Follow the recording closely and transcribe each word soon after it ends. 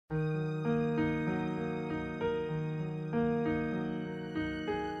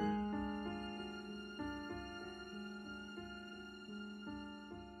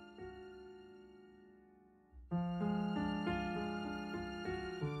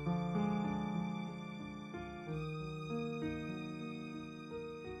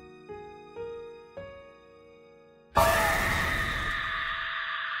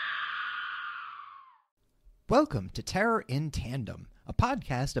Welcome to Terror in Tandem, a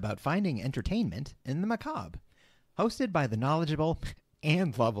podcast about finding entertainment in the macabre. Hosted by the knowledgeable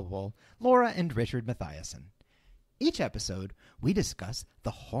and lovable Laura and Richard Mathiasen. Each episode, we discuss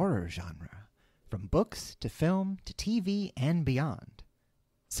the horror genre, from books to film to TV and beyond.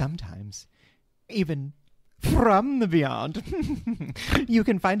 Sometimes, even from the beyond. You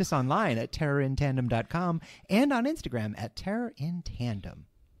can find us online at terrorintandem.com and on Instagram at terrorintandem.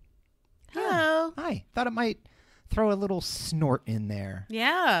 Hello. Hi. Thought it might throw a little snort in there.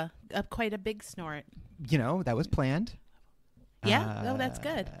 Yeah, quite a big snort. You know, that was planned. Yeah, that's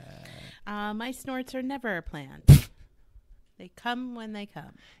good. My snorts are never planned. They come when they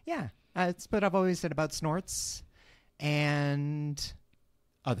come. Yeah, it's what I've always said about snorts and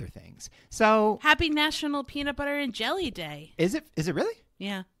other things. So, Happy National Peanut Butter and Jelly Day. Is it really?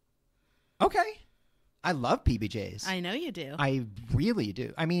 Yeah. Okay. I love PBJs. I know you do. I really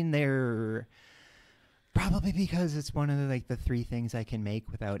do. I mean, they're probably because it's one of the three things I can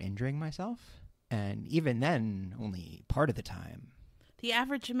make without injuring myself. And even then, only part of the time. The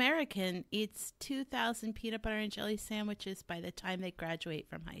average American eats 2,000 peanut butter and jelly sandwiches by the time they graduate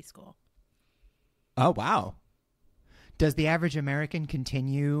from high school. Oh, wow. Does the average American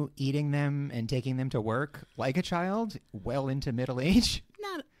continue eating them and taking them to work like a child well into middle age?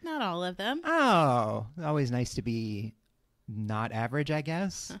 Not all of them. Oh, always nice to be not average, I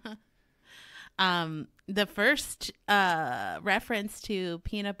guess. The first reference to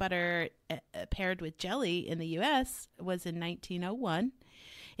peanut butter paired with jelly in the U.S. was in 1901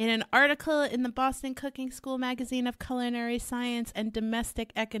 in an article in the Boston Cooking School magazine of culinary science and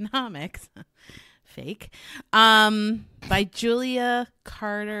domestic economics. Fake. By Julia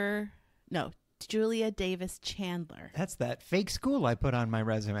Davis Chandler. That's that fake school I put on my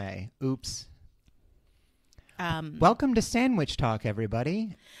resume. Oops. Welcome to Sandwich Talk,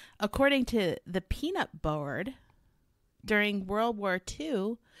 everybody. According to the Peanut Board, during World War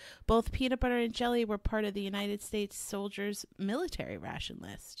II, both peanut butter and jelly were part of the United States soldiers' military ration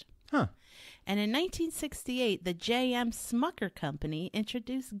list. Huh. And in 1968, the J.M. Smucker Company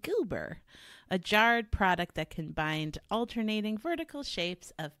introduced Goober, a jarred product that combined alternating vertical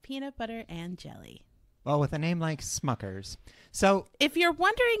shapes of peanut butter and jelly. Well, with a name like Smuckers. So, if you're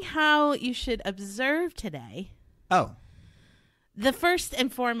wondering how you should observe today, the first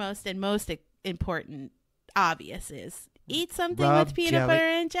and foremost and most important obvious is eat something Rub with peanut jelly. butter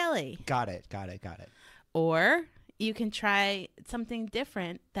and jelly. Got it. Or you can try something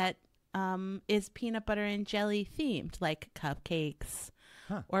different that is peanut butter and jelly themed, like cupcakes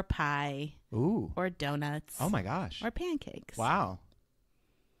or pie. Ooh. Or donuts. Oh my gosh. Or pancakes. Wow.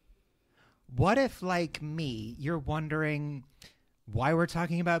 What if, like me, you're wondering why we're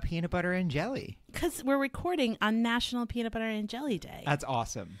talking about peanut butter and jelly? Because we're recording on National Peanut Butter and Jelly Day. That's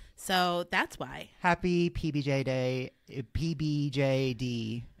awesome. So that's why. Happy PBJ Day,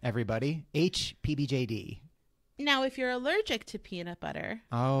 PBJD, everybody. HPBJD. Now, if you're allergic to peanut butter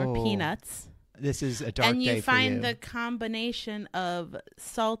or peanuts, this is a dark day for you. And you find the combination of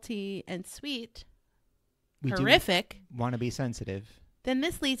salty and sweet horrific. Want to be sensitive. Then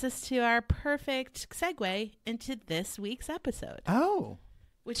this leads us to our perfect segue into this week's episode. Oh.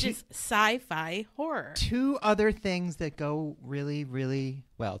 Which is Sci Fi Horror. Two other things that go really, really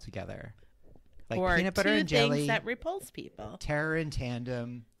well together. Like or peanut butter and jelly. Two things that repulse people. Terror in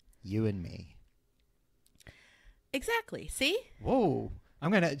Tandem, you and me. Exactly. See? Whoa.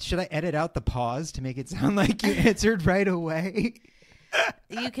 Should I edit out the pause to make it sound like you answered right away?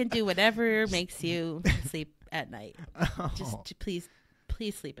 You can do whatever makes you sleep at night. Oh. Just please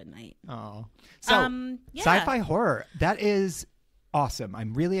sleep at night. Oh. So, Sci-Fi Horror. That is awesome.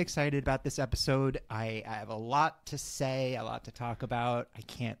 I'm really excited about this episode. I have a lot to say, a lot to talk about. I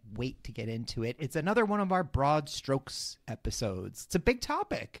can't wait to get into it. It's another one of our broad strokes episodes. It's a big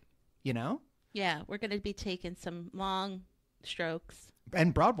topic, you know? Yeah, we're going to be taking some long strokes.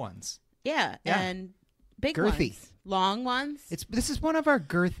 And broad ones. Yeah. And big girthy ones. Long ones. This is one of our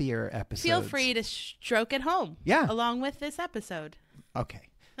girthier episodes. Feel free to stroke at home. Yeah. Along with this episode. Okay.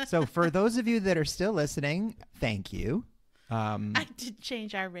 So for those of you that are still listening, thank you. I did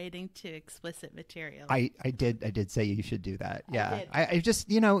change our rating to explicit material. I did say you should do that. Yeah. I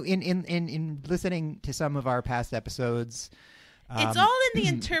just, in listening to some of our past episodes. It's all in the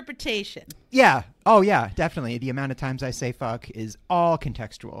interpretation. Yeah. Oh, yeah, definitely. The amount of times I say fuck is all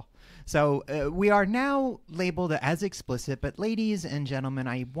contextual. So we are now labeled as explicit, but ladies and gentlemen,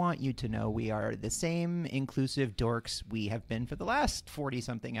 I want you to know we are the same inclusive dorks we have been for the last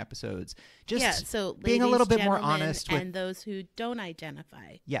 40-something episodes. Just so being ladies, a little bit more honest and those who don't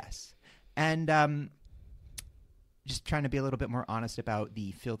identify. Yes. And just trying to be a little bit more honest about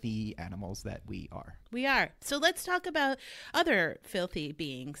the filthy animals that we are. We are. So let's talk about other filthy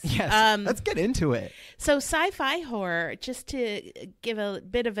beings. Yes, let's get into it. So sci-fi horror, just to give a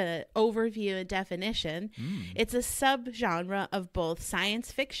bit of an overview and definition, it's a subgenre of both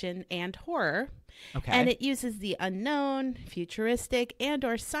science fiction and horror. Okay. And it uses the unknown, futuristic, and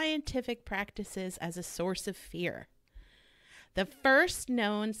or scientific practices as a source of fear. The first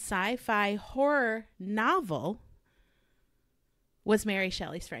known sci-fi horror novel was Mary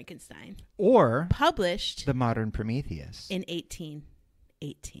Shelley's Frankenstein. Or published The Modern Prometheus. In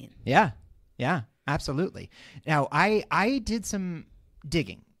 1818. Yeah, absolutely. Now, I did some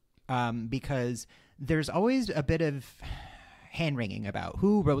digging because there's always a bit of hand-wringing about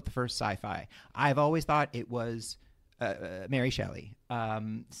who wrote the first sci-fi. I've always thought it was Mary Shelley.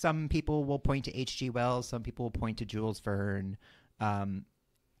 Some people will point to H.G. Wells. Some people will point to Jules Verne.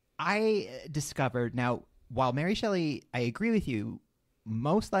 I discovered, now, while Mary Shelley, I agree with you,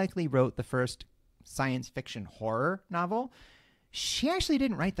 most likely wrote the first science fiction horror novel, she actually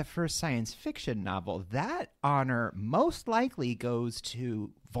didn't write the first science fiction novel. That honor most likely goes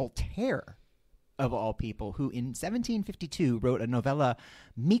to Voltaire, of all people, who in 1752 wrote a novella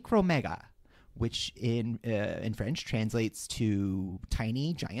Micromega, which in French translates to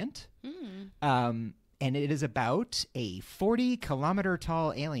tiny giant. And it is about a 40-kilometer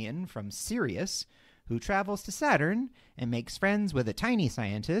tall alien from Sirius who travels to Saturn and makes friends with a tiny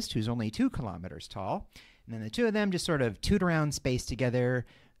scientist who's only 2 kilometers tall. And then the two of them just sort of toot around space together,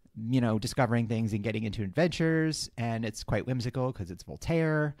 you know, discovering things and getting into adventures. And it's quite whimsical because it's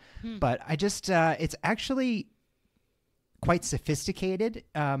Voltaire. But I just, it's actually quite sophisticated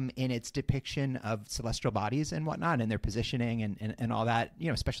in its depiction of celestial bodies and whatnot and their positioning and all that, you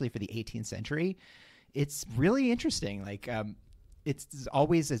know, especially for the 18th century. It's really interesting. Like, it's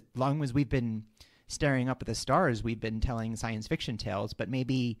always, as long as we've been staring up at the stars, we've been telling science fiction tales, but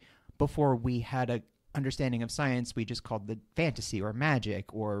maybe before we had a understanding of science, we just called the fantasy or magic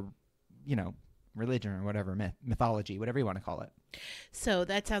or, you know, religion or whatever, mythology, whatever you want to call it. So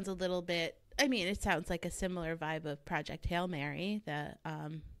that sounds a little bit, I mean, it sounds like a similar vibe of Project Hail Mary, the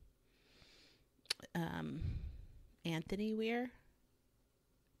Anthony Weir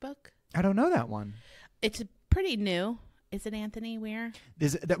book. I don't know that one. It's pretty new. Is it Anthony Weir?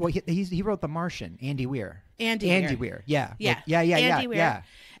 Well, he wrote The Martian. Andy Weir. Andy Weir. Yeah. Andy Weir. Yeah.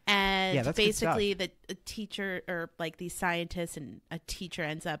 And that's basically the teacher, or like these scientists and a teacher,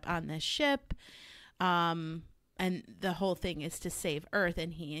 ends up on this ship. And the whole thing is to save Earth,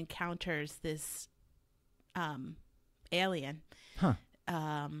 and he encounters this alien.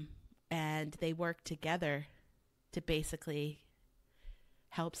 And they work together to basically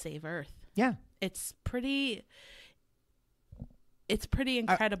help save Earth. Yeah. It's pretty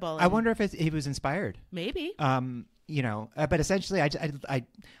incredible. I wonder if he was inspired. Maybe. You know, but essentially, I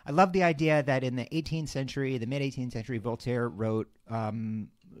love the idea that in the 18th century, the mid 18th century, Voltaire wrote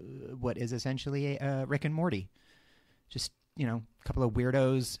what is essentially Rick and Morty. Just, you know, a couple of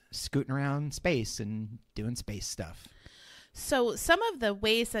weirdos scooting around space and doing space stuff. So some of the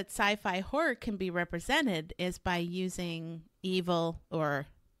ways that sci-fi horror can be represented is by using evil or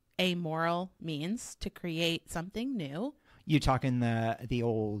amoral means to create something new. You talking the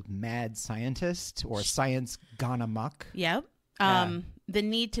old mad scientist or science gone amok? Yep. The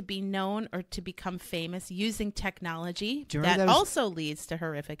need to be known or to become famous using technology that also leads to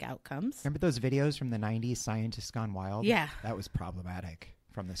horrific outcomes. Remember those videos from the 90s, Scientists Gone Wild? Yeah. That was problematic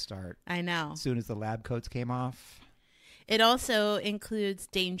from the start. I know. As soon as the lab coats came off. It also includes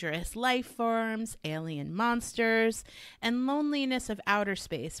dangerous life forms, alien monsters, and loneliness of outer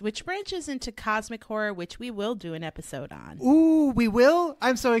space, which branches into cosmic horror, which we will do an episode on. Ooh, we will?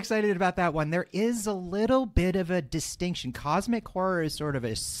 I'm so excited about that one. There is a little bit of a distinction. Cosmic horror is sort of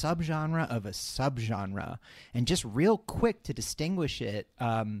a subgenre of a subgenre. And just real quick to distinguish it,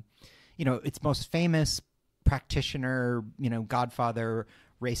 you know, its most famous practitioner, you know, godfather,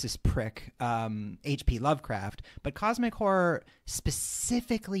 racist prick, H.P. Lovecraft, but cosmic horror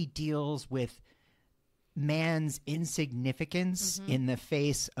specifically deals with man's insignificance in the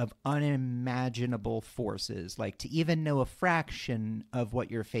face of unimaginable forces. Like, to even know a fraction of what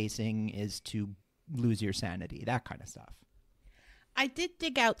you're facing is to lose your sanity, that kind of stuff. I did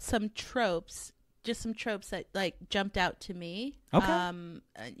dig out some tropes, just some tropes that like jumped out to me. Okay.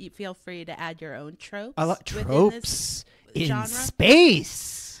 You feel free to add your own tropes. Tropes in genre.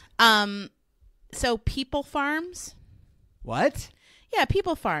 Space. So people farms. What? Yeah,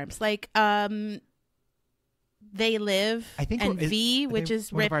 people farms. Like They Live, I think and V, which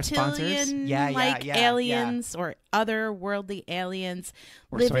is reptilian like aliens or otherworldly aliens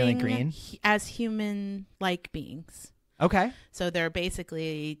or living Soylent Green as human-like beings. Okay. So they're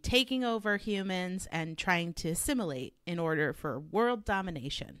basically taking over humans and trying to assimilate in order for world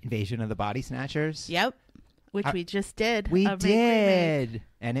domination. Invasion of the Body Snatchers. Yep. Which we just did. We did.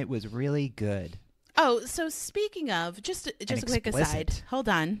 And it was really good. Oh, so speaking of, just a quick aside. Hold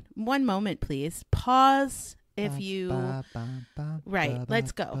on. One moment, please. Pause if you... Right.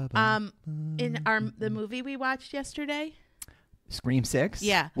 Let's go. In the movie we watched yesterday... Scream 6,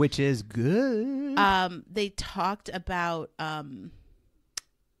 yeah, which is good. They talked about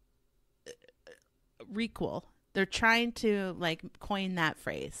requel. They're trying to like coin that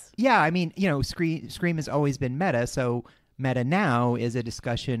phrase. Yeah, I mean, Scream has always been meta, so meta now is a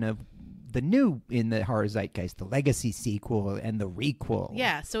discussion of the new in the horror zeitgeist, the legacy sequel and the requel.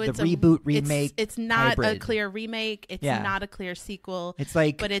 Yeah, so it's the reboot remake. It's not hybrid. a clear remake. It's not a clear sequel. It's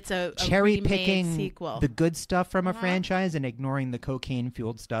like, but it's a cherry picking sequel. The good stuff from a franchise and ignoring the cocaine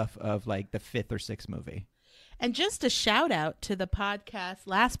fueled stuff of like the 5th or 6th movie. And just a shout out to the podcast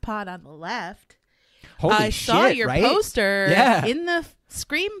Last Pod on the Left. Holy I saw your right? poster in the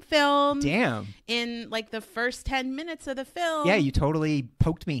Scream film. Damn. In like the first 10 minutes of the film. Yeah, you totally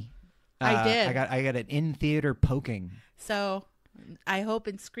poked me. I did. I got an in-theater poking. So I hope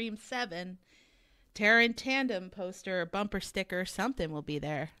in Scream 7, Terror in Tandem poster, bumper sticker, something will be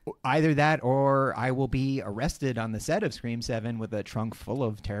there. Either that or I will be arrested on the set of Scream 7 with a trunk full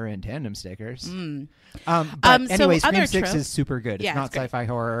of Terror in Tandem stickers. But anyway, Scream 6 is super good. It's not sci-fi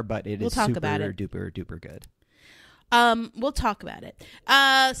horror, but it is super duper duper good. We'll talk about it.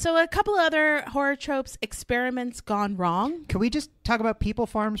 So a couple other horror tropes, experiments gone wrong. Can we just talk about people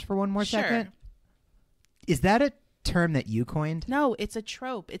farms for one more second? Is that a term that you coined? No, it's a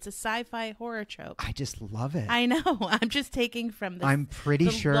trope. It's a sci-fi horror trope. I just love it. I know. I'm just taking from the I'm pretty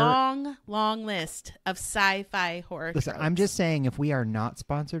sure long list of sci-fi horror tropes. I'm just saying if we are not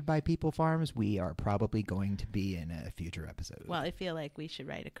sponsored by People Farms, we are probably going to be in a future episode. Well, I feel like we should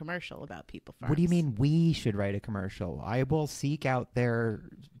write a commercial about People Farms. What do you mean we should write a commercial? I will seek out their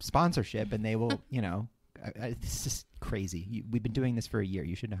sponsorship and they will, it's just crazy. We've been doing this for a year.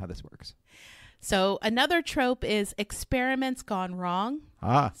 You should know how this works. So another trope is experiments gone wrong.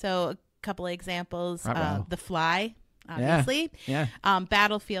 So a couple of examples. The Fly, obviously. Yeah.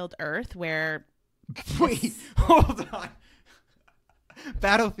 Battlefield Earth, where... Wait, hold on.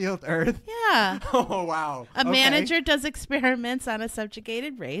 Battlefield Earth? Yeah. Oh, wow. A manager does experiments on a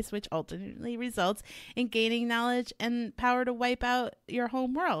subjugated race, which ultimately results in gaining knowledge and power to wipe out your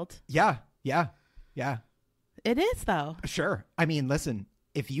home world. Yeah. It is, though. Sure. I mean, listen,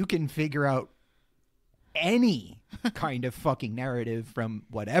 if you can figure out any kind of fucking narrative from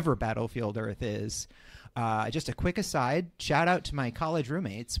whatever Battlefield Earth is. Just a quick aside, shout out to my college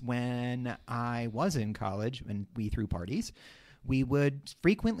roommates. When I was in college and we threw parties, we would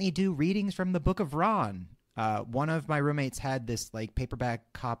frequently do readings from the Book of Ron. One of my roommates had this like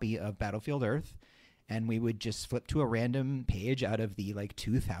paperback copy of Battlefield Earth, and we would just flip to a random page out of the like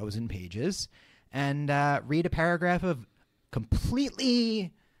 2,000 pages and read a paragraph of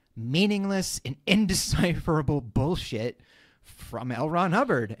completely meaningless and indecipherable bullshit from L. Ron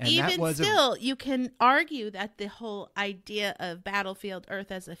Hubbard. And even that was still, you can argue that the whole idea of Battlefield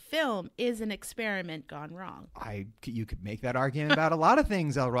Earth as a film is an experiment gone wrong. You could make that argument about a lot of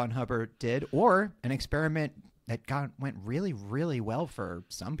things L. Ron Hubbard did, or an experiment that went really, really well for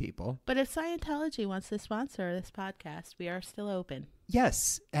some people. But if Scientology wants to sponsor this podcast, we are still open.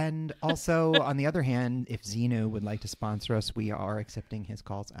 Yes. And also, on the other hand, if Xenu would like to sponsor us, we are accepting his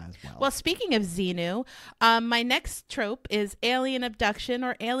calls as well. Well, speaking of Xenu, my next trope is alien abduction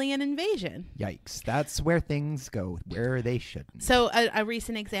or alien invasion. Yikes. That's where things go, where they shouldn't. So a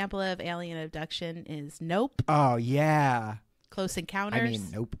recent example of alien abduction is Nope. Oh, yeah. Close Encounters. I mean,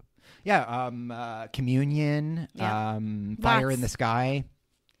 Nope. Yeah, Communion, Fire in the Sky.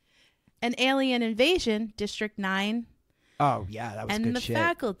 An alien invasion, District 9. Oh, yeah, that was and good The shit.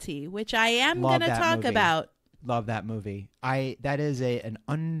 Faculty, which I am going to talk about. Love that movie. That is an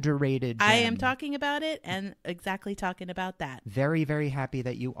underrated gem. I am talking about it and exactly talking about that. Very, very happy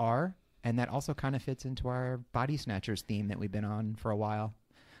that you are. And that also kind of fits into our Body Snatchers theme that we've been on for a while.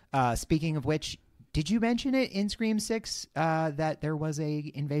 Speaking of which, did you mention it in Scream 6 that there was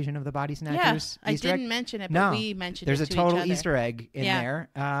a invasion of the Body Snatchers? Yeah, I didn't mention it, but we mentioned it to each other. There's a total Easter egg in there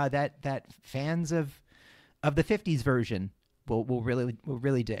that fans of the 50s version will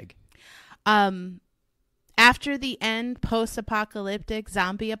really dig. After the end, post-apocalyptic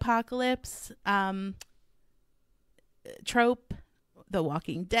zombie apocalypse trope, The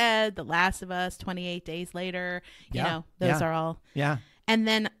Walking Dead, The Last of Us, 28 Days Later. You know, those are all. Yeah. And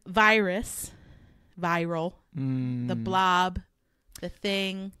then viral, The Blob, The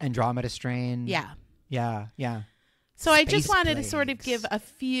Thing. Andromeda Strain. Yeah. Yeah. So I just wanted plagues. to sort of give a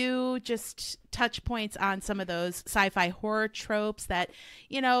few just touch points on some of those sci-fi horror tropes that,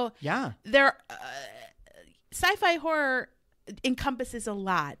 you know, they're sci-fi horror encompasses a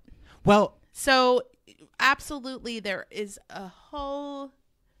lot. Well, so absolutely there is a whole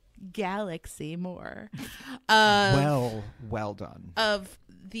galaxy more well done of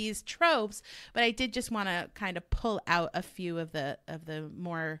these tropes, but I did just want to kind of pull out a few of the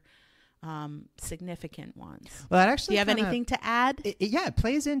more significant ones. Well, that actually, do you have anything to add? It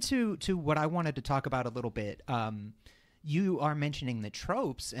plays into what I wanted to talk about a little bit. You are mentioning the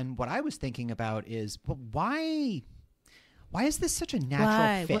tropes, and what I was thinking about is, well, why is this such a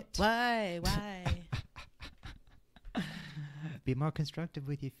natural fit? Why? Be more constructive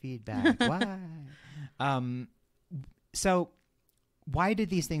with your feedback. Why? So why did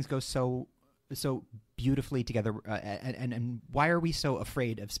these things go so beautifully together, and why are we so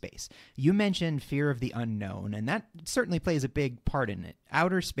afraid of space? You mentioned fear of the unknown, and that certainly plays a big part in it.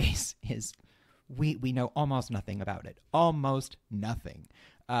 Outer space is, we know almost nothing about it. Almost nothing.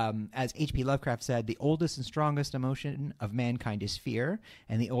 As H.P. Lovecraft said, the oldest and strongest emotion of mankind is fear,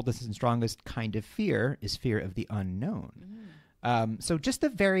 and the oldest and strongest kind of fear is fear of the unknown. So just the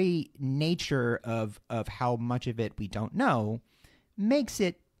very nature of how much of it we don't know makes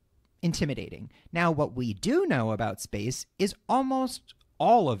it intimidating. Now, what we do know about space is almost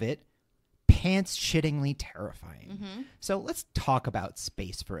all of it pants-shittingly terrifying. So let's talk about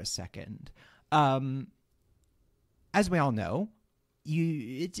space for a second. As we all know,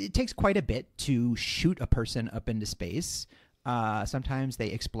 it takes quite a bit to shoot a person up into space. Sometimes they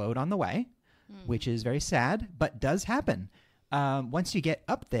explode on the way, which is very sad, but does happen. Once you get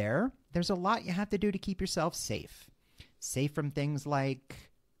up there, there's a lot you have to do to keep yourself safe. Safe from things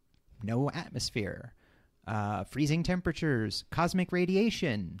like no atmosphere, freezing temperatures, cosmic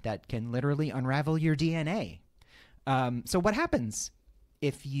radiation that can literally unravel your DNA. So what happens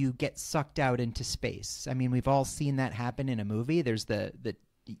if you get sucked out into space? I mean, we've all seen that happen in a movie. There's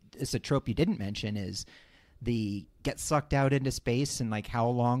it's a trope you didn't mention is the get sucked out into space, and like how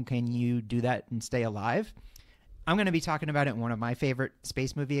long can you do that and stay alive? I'm going to be talking about it in one of my favorite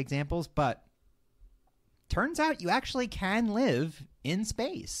space movie examples, but turns out you actually can live in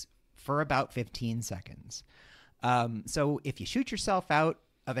space for about 15 seconds. So if you shoot yourself out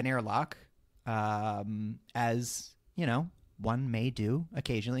of an airlock, as you know, one may do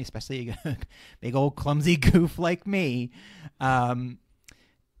occasionally, especially a big old clumsy goof like me.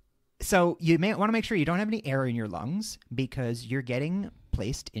 So you may want to make sure you don't have any air in your lungs because you're getting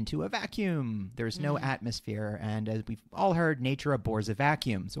placed into a vacuum. There's no atmosphere. And as we've all heard, nature abhors a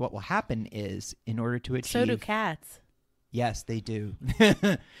vacuum. So what will happen is, in order to achieve... So do cats. Yes, they do.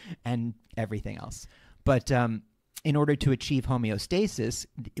 And everything else. But in order to achieve homeostasis,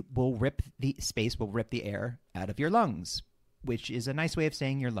 space will rip the air out of your lungs, which is a nice way of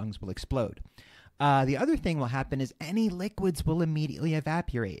saying your lungs will explode. The other thing will happen is any liquids will immediately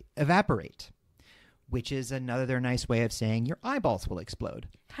evaporate, which is another nice way of saying your eyeballs will explode.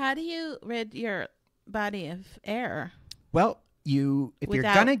 How do you rid your body of air? Well, you're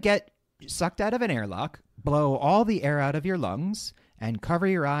going to get sucked out of an airlock, blow all the air out of your lungs, and cover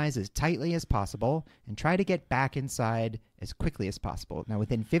your eyes as tightly as possible, and try to get back inside as quickly as possible. Now,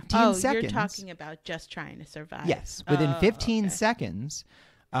 within 15 seconds... Oh, you're talking about just trying to survive. Yes. Within 15 seconds...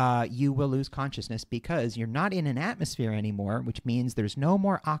 you will lose consciousness because you're not in an atmosphere anymore, which means there's no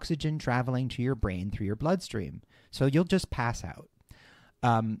more oxygen traveling to your brain through your bloodstream. So you'll just pass out.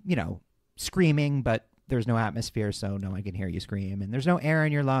 Screaming, but there's no atmosphere, so no one can hear you scream. And there's no air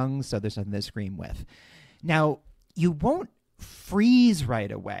in your lungs, so there's nothing to scream with. Now, you won't freeze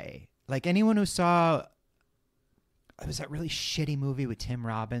right away. Like anyone who saw... It was that really shitty movie with Tim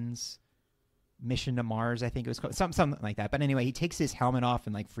Robbins... Mission to Mars, I think it was called, something like that. But anyway, he takes his helmet off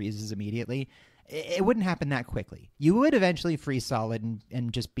and like freezes immediately. It wouldn't happen that quickly. You would eventually freeze solid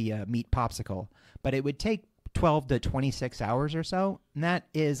and just be a meat popsicle, but it would take 12 to 26 hours or so. And that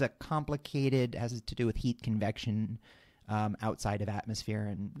is a complicated, has to do with heat convection outside of atmosphere.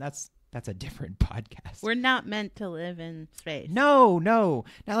 And that's a different podcast. We're not meant to live in space. No. Now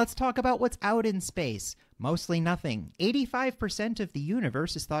let's talk about what's out in space. Mostly nothing. 85% of the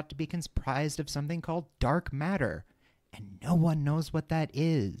universe is thought to be comprised of something called dark matter, and no one knows what that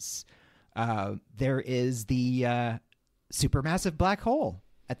is. There is the supermassive black hole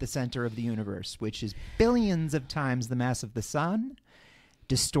at the center of the universe, which is billions of times the mass of the sun,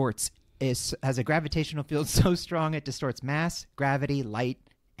 distorts has a gravitational field so strong it distorts mass, gravity, light,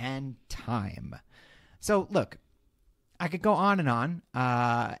 and time. So look, I could go on and on.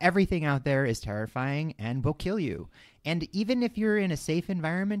 Everything out there is terrifying and will kill you. And even if you're in a safe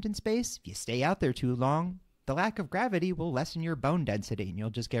environment in space, if you stay out there too long, the lack of gravity will lessen your bone density and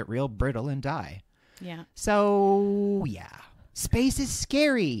you'll just get real brittle and die. Yeah. So, yeah. Space is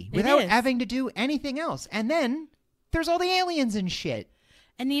scary without having to do anything else. And then there's all the aliens and shit.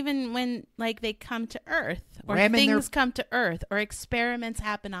 And even when, like, they come to Earth, or come to Earth, or experiments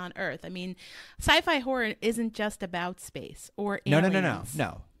happen on Earth. I mean, sci-fi horror isn't just about space or aliens.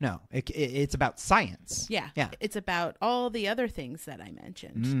 No. It's about science. Yeah. It's about all the other things that I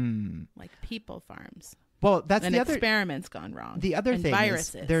mentioned, like people farms. Well, that's and the other experiments gone wrong. The other thing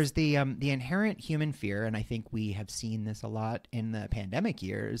viruses. Is there's the inherent human fear, and I think we have seen this a lot in the pandemic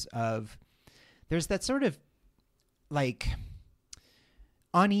years. There's that sort of like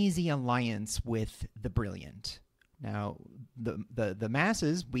uneasy alliance with the brilliant. Now, the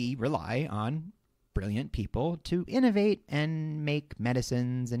masses, we rely on brilliant people to innovate and make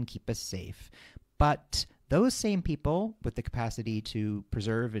medicines and keep us safe. But those same people with the capacity to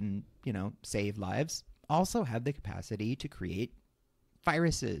preserve and, save lives also have the capacity to create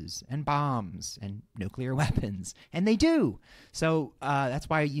viruses and bombs and nuclear weapons, and they do. So that's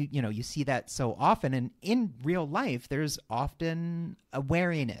why you see that so often, and in real life there's often a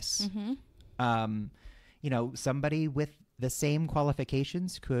wariness. Somebody with the same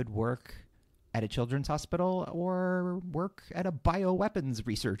qualifications could work at a children's hospital or work at a bioweapons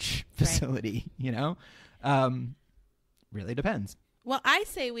research facility. Really depends. Well, I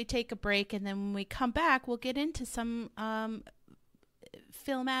say we take a break, and then when we come back, we'll get into some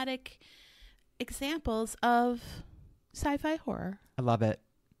filmatic examples of sci-fi horror. I love it.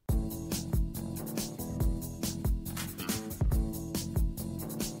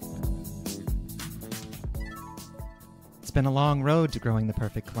 It's been a long road to growing the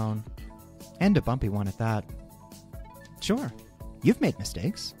perfect clone, and a bumpy one at that. Sure, you've made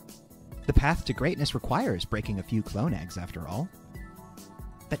mistakes. The path to greatness requires breaking a few clone eggs, after all.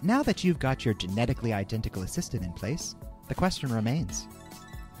 But now that you've got your genetically identical assistant in place, the question remains: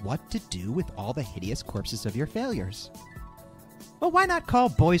 what to do with all the hideous corpses of your failures? Well, why not call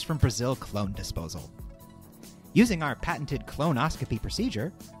Boys from Brazil Clone Disposal? Using our patented clonoscopy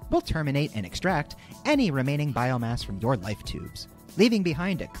procedure, we'll terminate and extract any remaining biomass from your life tubes, leaving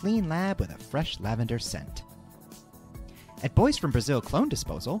behind a clean lab with a fresh lavender scent. At Boys from Brazil Clone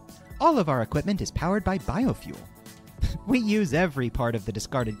Disposal, all of our equipment is powered by biofuel. We use every part of the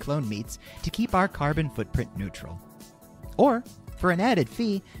discarded clone meats to keep our carbon footprint neutral. Or, for an added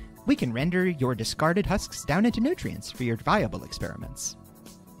fee, we can render your discarded husks down into nutrients for your viable experiments.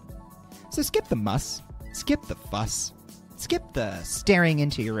 So skip the muss, skip the fuss, skip the staring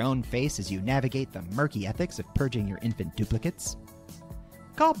into your own face as you navigate the murky ethics of purging your infant duplicates.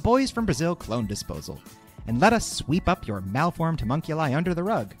 Call Boys from Brazil Clone Disposal, and let us sweep up your malformed homunculi under the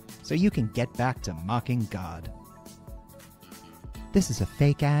rug so you can get back to mocking God. This is a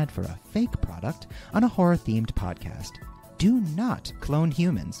fake ad for a fake product on a horror-themed podcast. Do not clone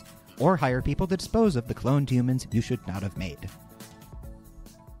humans, or hire people to dispose of the cloned humans you should not have made.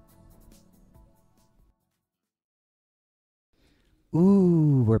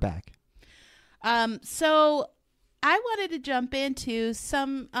 Ooh, we're back. So I wanted to jump into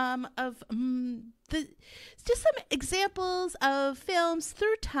some just some examples of films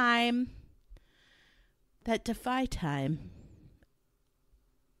through time that defy time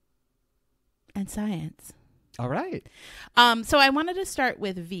and science. All right. So I wanted to start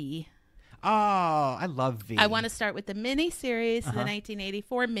with V. Oh, I love V. I want to start with the miniseries, the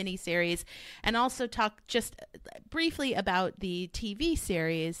 1984 miniseries, and also talk just briefly about the TV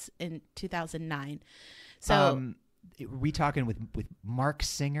series in 2009. So, we talking with Mark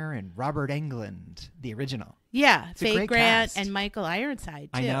Singer and Robert Englund, the original. Yeah, it's Faye Grant and Michael Ironside,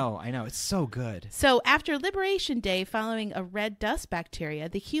 too. I know. It's so good. So after Liberation Day, following a red dust bacteria,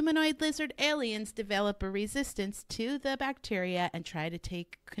 the humanoid lizard aliens develop a resistance to the bacteria and try to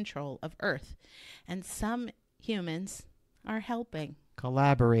take control of Earth. And some humans are helping.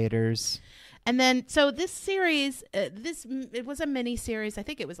 Collaborators. And then, so this series, it was a mini-series. I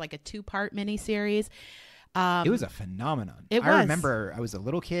think it was like a 2-part mini-series. It was a phenomenon. I remember I was a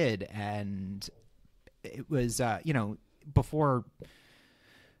little kid, and it was, before,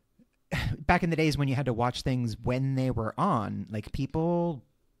 back in the days when you had to watch things when they were on, like people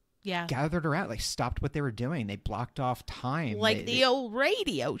gathered around, like stopped what they were doing. They blocked off time. Like the old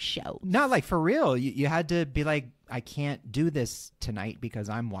radio show. No, like for real. You had to be like, I can't do this tonight because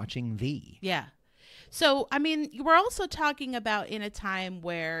I'm watching V. Yeah. So, I mean, we're also talking about in a time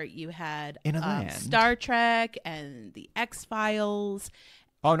where you had In a land. Star Trek and the X-Files.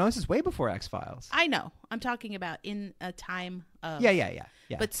 Oh, no, this is way before X-Files. I know. I'm talking about in a time of... Yeah.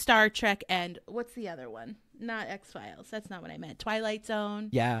 But Star Trek and what's the other one? Not X-Files. That's not what I meant. Twilight Zone.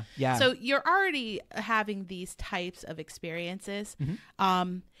 Yeah. So you're already having these types of experiences.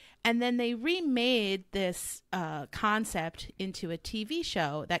 Mm-hmm. And then they remade this concept into a TV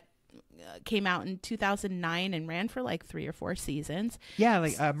show that came out in 2009 and ran for like 3 or 4 seasons. Yeah,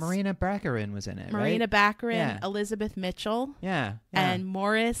 like Marina Baccarin was in it, Marina right? Baccarin, Yeah. Elizabeth Mitchell, Yeah. and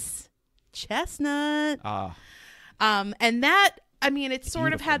Morris Chestnut. Oh, And that, I mean, it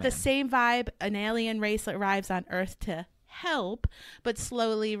sort of Beautiful had the man. same vibe. An alien race arrives on Earth to help, but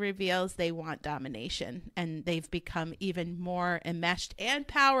slowly reveals they want domination, and they've become even more enmeshed and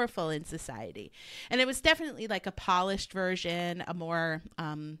powerful in society. And it was definitely like a polished version, a more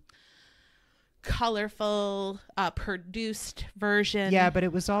colorful, produced version. yeah, but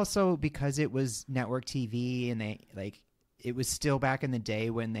it was also because it was network TV, and they like it was still back in the day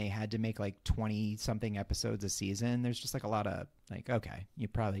when they had to make like 20 something episodes a season. There's just like a lot of like, okay, you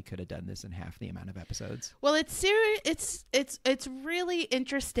probably could have done this in half the amount of episodes. Well, it's really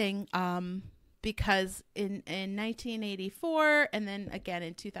interesting because in 1984 and then again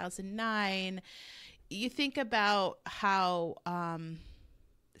in 2009, you think about how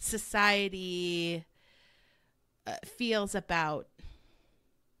society feels about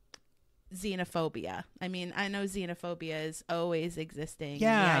xenophobia. I mean, I know xenophobia is always existing.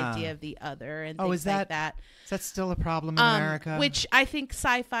 Yeah. The idea of the other and Oh, things is like that. Is that still a problem in America? Which I think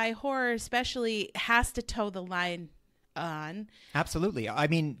sci-fi horror especially has to toe the line on. Absolutely. I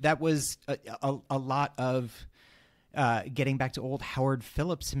mean, that was a lot of getting back to old Howard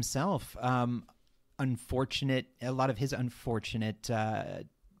Phillips himself. A lot of his unfortunate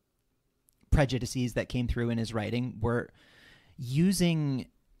prejudices that came through in his writing were using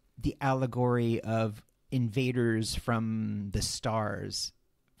the allegory of invaders from the stars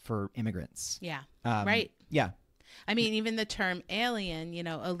for immigrants. Yeah. Right. Yeah. I mean, even the term alien,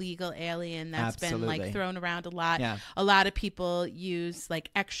 illegal alien, that's been like Absolutely. thrown around a lot. Yeah. A lot of people use like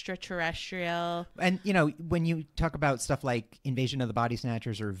extraterrestrial. And, when you talk about stuff like Invasion of the Body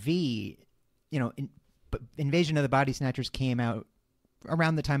Snatchers or V, but Invasion of the Body Snatchers came out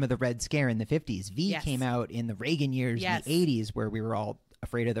around the time of the Red Scare in the 50s. V Yes. came out in the Reagan years Yes. in the 80s, where we were all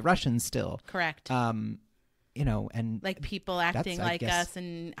afraid of the Russians still. Correct. And Like people acting I like guess- us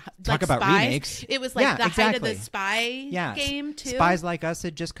and talk like about spies. remakes. It was like Yeah, the height of exactly. the spy game too. Spies Like Us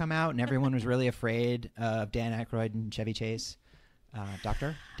had just come out, and everyone was really afraid of Dan Aykroyd and Chevy Chase.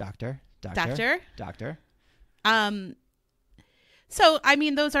 Doctor. So I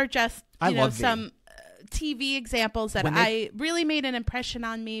mean, those are just I love some TV examples that When they- I really made an impression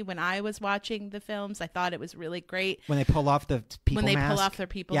on me when I was watching the films. I thought it was really great When they pull off the people when they mask. pull off their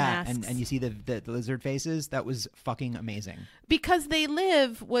people yeah, masks. and you see the lizard faces. That was fucking amazing. Because They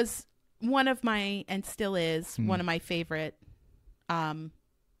Live was one of my, and still is, one of my favorite John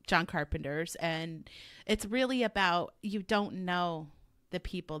Carpenter's. And it's really about, you don't know the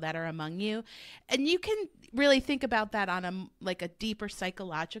people that are among you. And you can really think about that on a deeper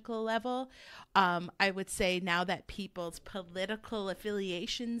psychological level. I would say now that people's political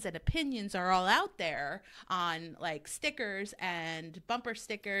affiliations and opinions are all out there on like stickers and bumper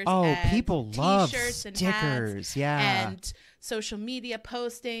stickers. Oh, and people love t-shirts and stickers. hats Yeah. and social media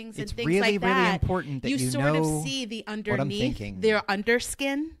postings It's and things really, like that. really important that you sort know of see the I'm underneath, thinking. their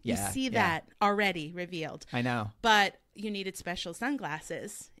underskin. Yeah, You see yeah. that already revealed. I know. But you needed special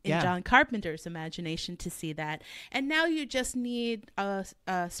sunglasses in Yeah. John Carpenter's imagination to see that. And now you just need a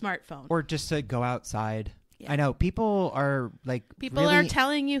smartphone. Or just to go outside. Yeah. I know. People are like People really, are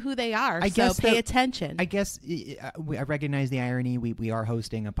telling you who they are, I so guess pay that- attention. I guess I recognize the irony. We are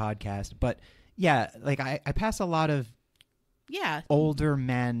hosting a podcast. But yeah, like I pass a lot of yeah. older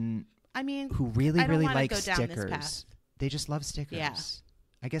men I mean, who really, I don't really wanna like go down this stickers. path. They just love stickers. Yeah.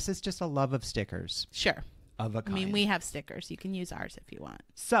 I guess it's just a love of stickers sure. of a I kind. mean, we have stickers. You can use ours if you want.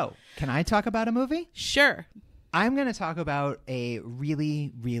 So, can I talk about a movie? Sure. I'm going to talk about a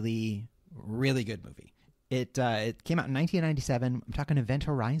really, really, really good movie. It came out in 1997. I'm talking Event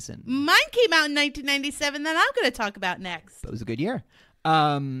Horizon. Mine came out in 1997 that I'm going to talk about next. That was a good year.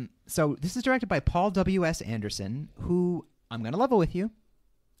 So this is directed by Paul W.S. Anderson, who I'm going to level with you.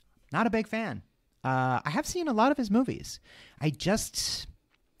 Not a big fan. I have seen a lot of his movies. I just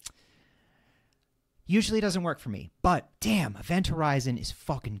usually doesn't work for me. But damn, Event Horizon is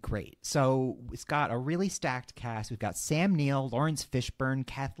fucking great. So it's got a really stacked cast. We've got Sam Neill, Lawrence Fishburne,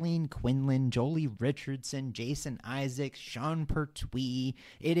 Kathleen Quinlan, Jolie Richardson, Jason Isaacs, Sean Pertwee.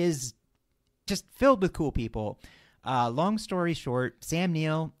 It is just filled with cool people. Long story short, Sam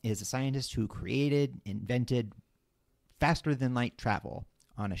Neill is a scientist who invented faster than light travel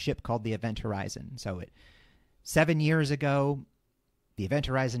on a ship called the Event Horizon. So 7 years ago, the Event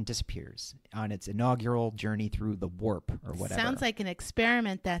Horizon disappears on its inaugural journey through the warp or whatever. Sounds like an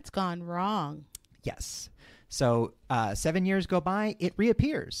experiment that's gone wrong. Yes. So 7 years go by, it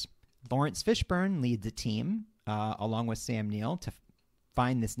reappears. Lawrence Fishburne leads a team along with Sam Neill to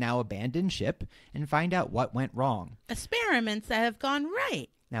find this now abandoned ship and find out what went wrong. Experiments that have gone right.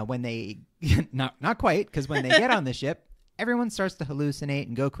 Now, when they not quite, because when they get on the ship, everyone starts to hallucinate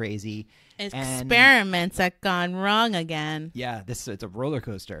and go crazy. Experiments that gone wrong again. Yeah, it's a roller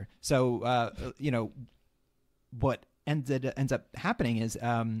coaster. So what ends up happening is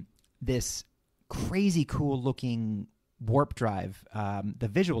this crazy cool looking warp drive. The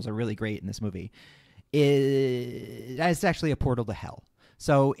visuals are really great in this movie. It's actually a portal to hell.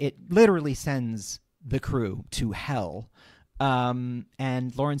 So it literally sends the crew to hell.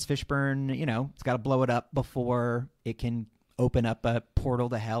 And Lawrence Fishburne, it's got to blow it up before it can open up a portal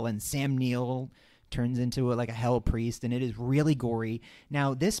to hell. And Sam Neill turns into a hell priest, and it is really gory.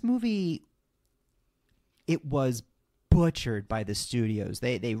 Now, this movie, it was butchered by the studios.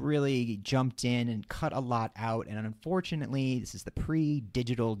 They really jumped in and cut a lot out. And unfortunately, this is the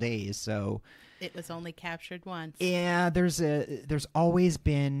pre-digital days, so it was only captured once. Yeah, there's always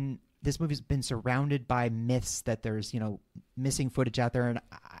been, this movie's been surrounded by myths that there's, missing footage out there. And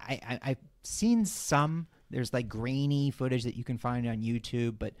I've seen some, there's grainy footage that you can find on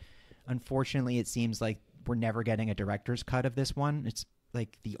YouTube, but unfortunately it seems like we're never getting a director's cut of this one. It's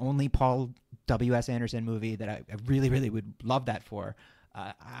the only Paul W.S. Anderson movie that I really, really would love that for.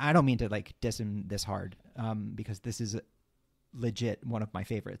 I don't mean to diss him this hard, because this is legit one of my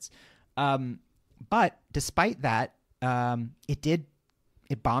favorites. But despite that,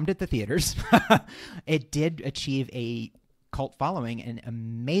 it bombed at the theaters. It did achieve a cult following and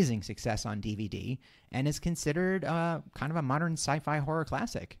amazing success on DVD, and is considered kind of a modern sci-fi horror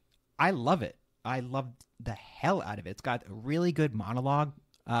classic. I love it. I love the hell out of it. It's got a really good monologue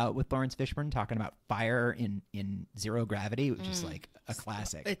with Lawrence Fishburne talking about fire in zero gravity, which is a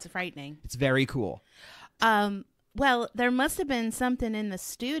classic. It's frightening. It's very cool. Well, there must have been something in the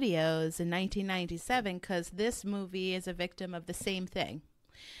studios in 1997, because this movie is a victim of the same thing.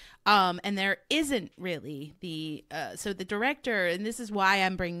 And there isn't really so the director, and this is why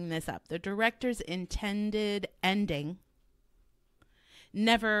I'm bringing this up, the director's intended ending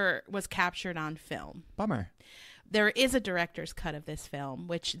never was captured on film. Bummer. There is a director's cut of this film,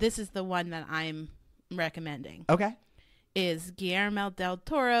 which this is the one that I'm recommending. Okay. Is Guillermo del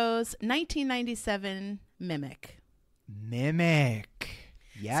Toro's 1997 Mimic.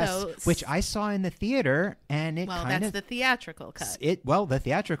 Yes, so, which I saw in the theater, and that's the theatrical cut. The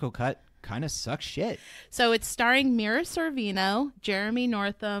theatrical cut kind of sucks shit. So it's starring Mira Sorvino, Jeremy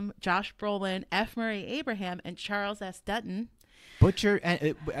Northam, Josh Brolin, F. Murray Abraham, and Charles S. Dutton.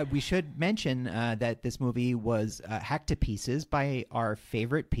 Butcher. We should mention that this movie was hacked to pieces by our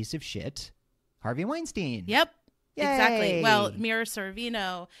favorite piece of shit, Harvey Weinstein. Yep. Yay. Exactly. Well, Mira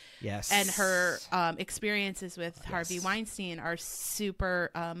Sorvino, yes, and her experiences with Harvey Weinstein are super.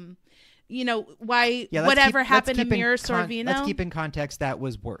 Whatever happened to Mira Sorvino. Let's keep in context that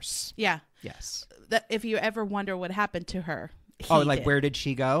was worse. Yeah. Yes. If you ever wonder what happened to her. Where did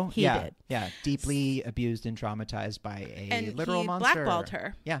she go? He did. Yeah. Deeply abused and traumatized by a literal monster. And he blackballed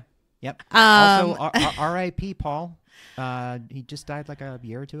her. Yeah. Yep. Also, R.I.P. Paul. He just died a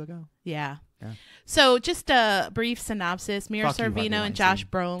year or two ago. Yeah. So just a brief synopsis. Mira Sorvino and Josh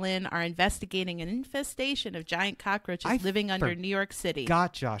Brolin are investigating an infestation of giant cockroaches living under New York City.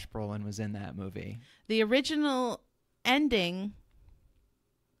 Josh Brolin was in that movie. The original ending.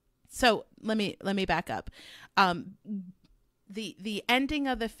 So let me back up. The ending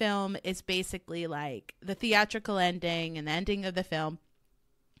of the film is basically the theatrical ending, and the ending of the film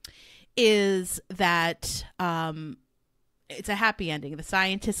is that it's a happy ending. The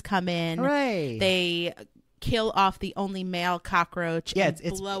scientists come in. Hooray. They kill off the only male cockroach and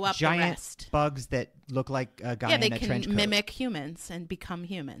blow up the giant rest. Bugs that look like a guy in a trench coat. Yeah, they can mimic humans and become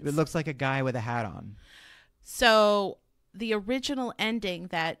humans. It looks like a guy with a hat on. So the original ending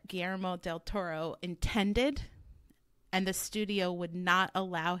that Guillermo del Toro intended and the studio would not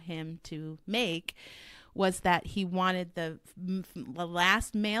allow him to make was that he wanted the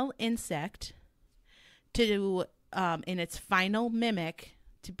last male insect to, in its final mimic,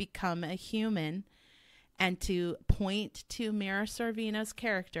 to become a human and to point to Mira Sorvino's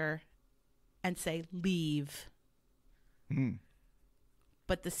character and say, leave.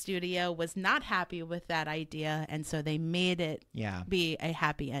 but the studio was not happy with that idea, and so they made it be a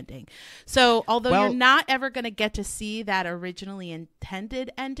happy ending. So although you're not ever going to get to see that originally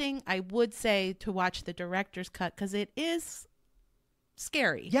intended ending, I would say to watch the director's cut because it is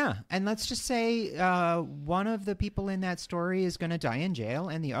scary. Yeah, and let's just say one of the people in that story is going to die in jail,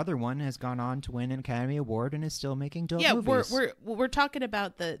 and the other one has gone on to win an Academy Award and is still making dope movies. We're talking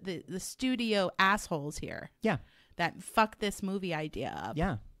about the studio assholes here. Yeah, that fuck this movie idea up.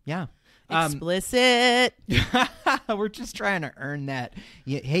 Yeah. Explicit. We're just trying to earn that.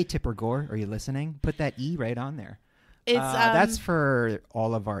 Hey, Tipper Gore, are you listening? Put that E right on there. It's that's for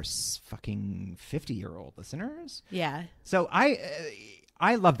all of our fucking 50-year-old listeners. Yeah. So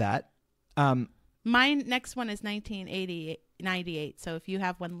I love that. My next one is 1998. So if you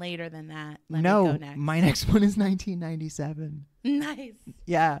have one later than that, let me go next. My next one is 1997. Nice.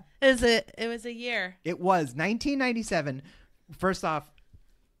 Yeah. It was a year. It was 1997. First off,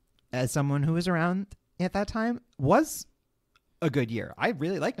 as someone who was around at that time, was a good year. I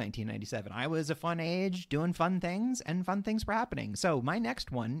really liked 1997. I was a fun age, doing fun things, and fun things were happening. So my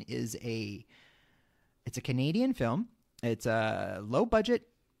next one is it's a Canadian film. It's a low budget,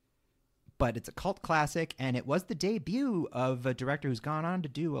 but it's a cult classic, and it was the debut of a director who's gone on to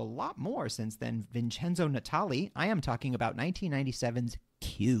do a lot more since then, Vincenzo Natali. I am talking about 1997's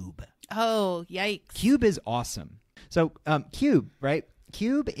Cube. Oh, yikes. Cube is awesome. So Cube, right?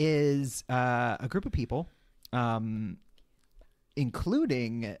 Cube is a group of people,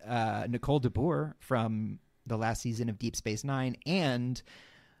 including Nicole DeBoer from the last season of Deep Space Nine, and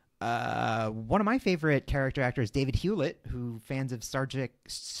one of my favorite character actors, David Hewlett, who fans of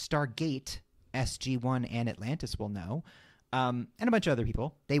Stargate, SG-1, and Atlantis will know, and a bunch of other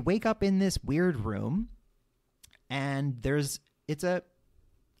people. They wake up in this weird room, and it's a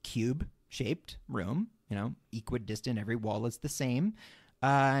cube-shaped room, equidistant. Every wall is the same,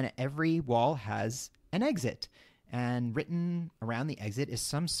 and every wall has an exit. And written around the exit is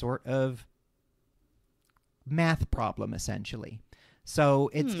some sort of math problem, essentially. So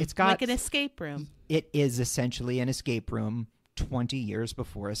it's got like an escape room. It is essentially an escape room 20 years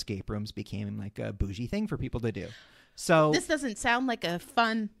before escape rooms became like a bougie thing for people to do. So this doesn't sound like a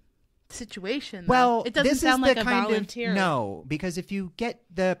fun situation. Well, it doesn't sound like a volunteer. No, because if you get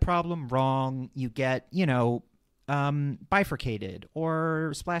the problem wrong, you get, bifurcated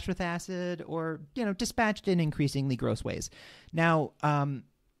or splashed with acid or, dispatched in increasingly gross ways. Now,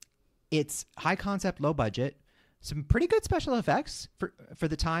 it's high concept, low budget, some pretty good special effects for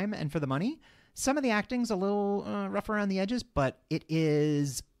the time and for the money. Some of the acting's a little rough around the edges, but it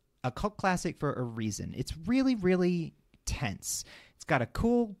is a cult classic for a reason. It's really, really tense. It's got a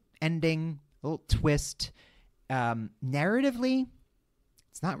cool ending, a little twist. Narratively,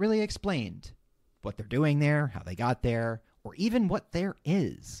 it's not really explained what they're doing there, how they got there, or even what there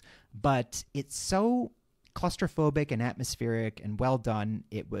is. But it's so claustrophobic and atmospheric and well done.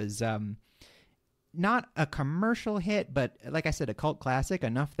 It was not a commercial hit, but like I said, a cult classic,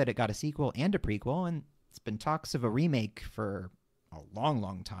 enough that it got a sequel and a prequel, and it's been talks of a remake for a long,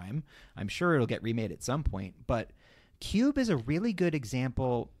 long time. I'm sure it'll get remade at some point, but Cube is a really good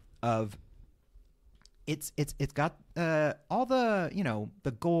example of it's got all the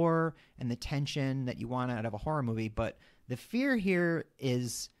the gore and the tension that you want out of a horror movie, but the fear here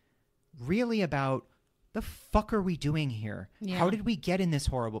is really about the fuck are we doing here? Yeah. How did we get in this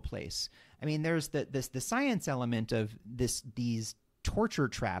horrible place? I mean, there's the science element of these torture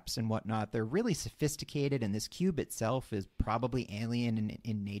traps and whatnot. They're really sophisticated, and this cube itself is probably alien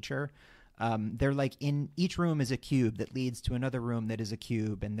in nature. They're like in each room is a cube that leads to another room that is a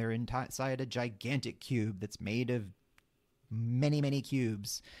cube, and they're inside a gigantic cube that's made of many, many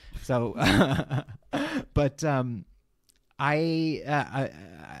cubes. So, but I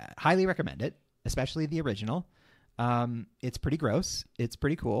highly recommend it, especially the original. It's pretty gross. It's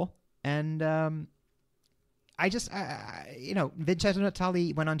pretty cool. And Vincenzo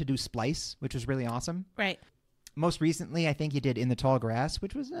Natali went on to do Splice, which was really awesome. Right. Most recently, I think you did In the Tall Grass,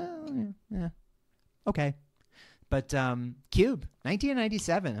 which was okay. But Cube,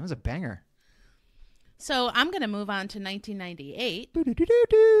 1997, that was a banger. So I'm going to move on to 1998.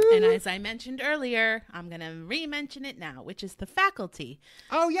 And as I mentioned earlier, I'm going to re-mention it now, which is The Faculty.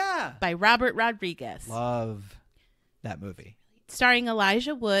 Oh, yeah. By Robert Rodriguez. Love that movie. Starring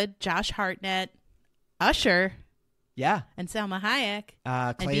Elijah Wood, Josh Hartnett, Usher. Yeah. And Selma Hayek.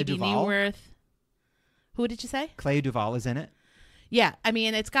 Clea and Duvall. Neuwirth. Who did you say? Clea Duvall is in it. Yeah. I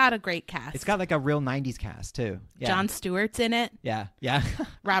mean, it's got a great cast. It's got like a real 90s cast, too. Yeah. Jon Stewart's in it. Yeah.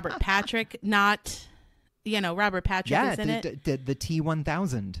 Robert Patrick, Robert Patrick is in it. The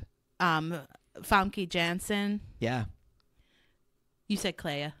T-1000. Famke Janssen. Yeah. You said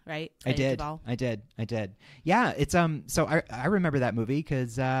Clea, right? I Clea did. Duvall. I did. Yeah, it's so I remember that movie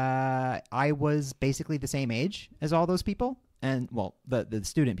because I was basically the same age as all those people, and well, the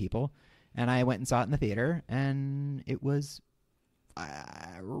student people, and I went and saw it in the theater, and it was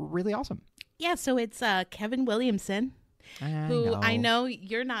really awesome. Yeah, so it's Kevin Williamson, who I know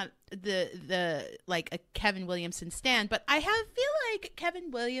you're not the like a Kevin Williamson stan, but I feel like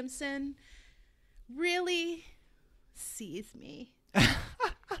Kevin Williamson really sees me.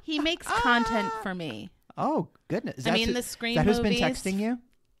 He makes content for me. Oh goodness! The Scream is that who's movies. been texting you?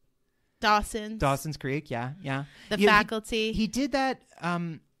 Dawson's Creek, yeah. The Faculty. He did that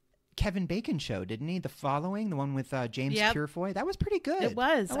Kevin Bacon show, didn't he? The Following, the one with James Purefoy. That was pretty good. It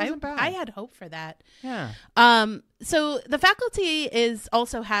was. That wasn't bad. I had hope for that. Yeah. So The Faculty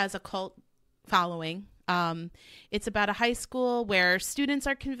also has a cult following. It's about a high school where students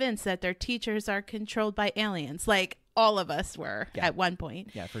are convinced that their teachers are controlled by aliens, like all of us were at one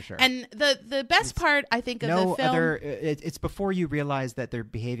point. Yeah, for sure. And the best part, I think, of the film... It's before you realize that their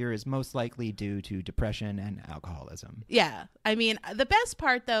behavior is most likely due to depression and alcoholism. Yeah. I mean, the best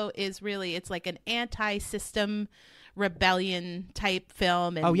part, though, is really it's like an anti-system rebellion type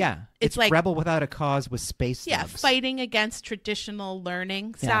film. And it's like Rebel Without a Cause with space dogs. Fighting against traditional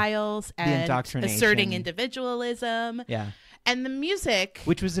learning styles and asserting individualism. Yeah. And the music...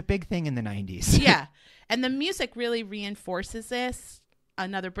 Which was a big thing in the 90s. Yeah. And the music really reinforces this.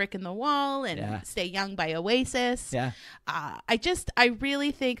 Another Brick in the Wall and Stay Young by Oasis. Yeah. I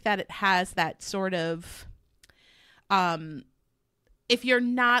really think that it has that sort of, if you're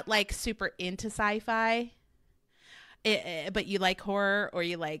not like super into sci-fi, but you like horror or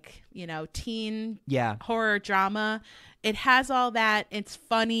you like, teen horror drama, it has all that. It's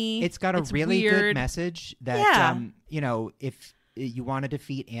funny. It's got a really good message that, if you want to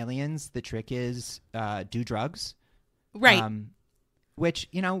defeat aliens, the trick is do drugs. Right. Which,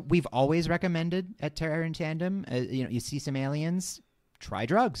 we've always recommended at Terror in Tandem. You see some aliens, try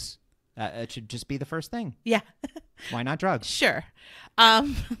drugs. It should just be the first thing. Yeah. Why not drugs? Sure.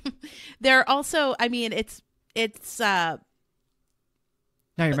 There are also, it's now,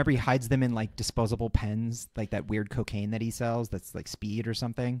 you remember he hides them in like disposable pens, like that weird cocaine that he sells that's like speed or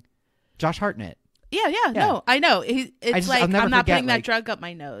something. Josh Hartnett. Yeah. No, I know. I'm not putting that drug up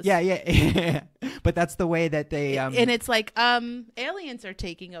my nose. Yeah. But that's the way that they... and it's like, aliens are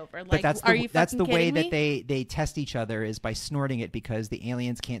taking over. Like, that's the way me? that they test each other is by snorting it because the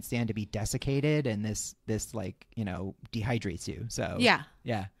aliens can't stand to be desiccated and this dehydrates you. So yeah.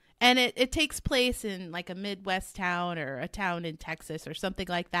 And it takes place in like a Midwest town or a town in Texas or something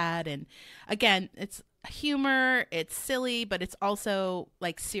like that. And again, it's humor, it's silly, but it's also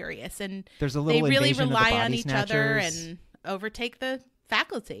like serious. And there's a little they really invasion rely of the on body each snatchers. other and overtake the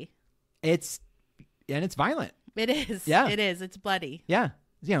faculty. It's violent. It is. Yeah. It is. It's bloody. Yeah.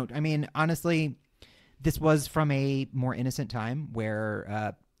 I mean, honestly, this was from a more innocent time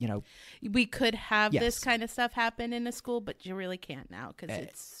where, we could have Yes. this kind of stuff happen in a school, but you really can't now because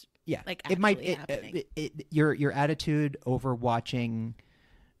it's like it might happening. your attitude over watching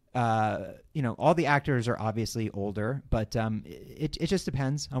all the actors are obviously older, but it just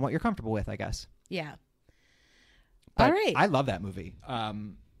depends on what you're comfortable with, I guess. Yeah. But All right. I love that movie.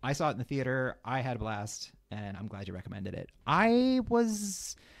 I saw it in the theater. I had a blast, and I'm glad you recommended it. I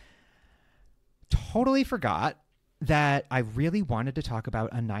was totally forgot that I really wanted to talk about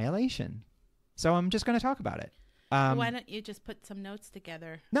Annihilation, so I'm just going to talk about it. Why don't you just put some notes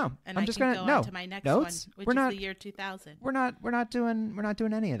together? No, and I'm I just can gonna go no on to my next notes. one, which We're is not the year 2000. We're not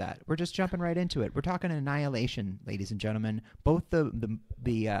doing any of that. We're just jumping right into it. We're talking Annihilation, ladies and gentlemen. Both the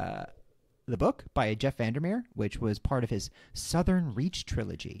book by Jeff Vandermeer, which was part of his Southern Reach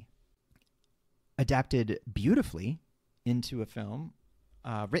trilogy, adapted beautifully into a film,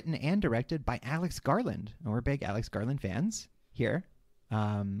 written and directed by Alex Garland. And we're big Alex Garland fans here.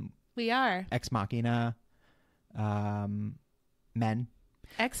 We are. Ex Machina, Men.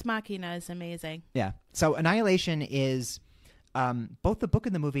 Ex Machina is amazing. Yeah. So Annihilation is both the book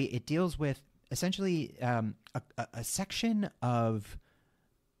and the movie. It deals with essentially a section of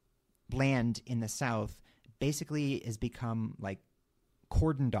land in the South basically has become like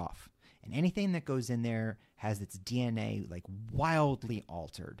cordoned off. And anything that goes in there has its DNA like wildly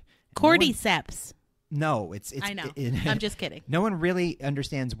altered. Cordyceps. No, it's I know. I'm just kidding. No one really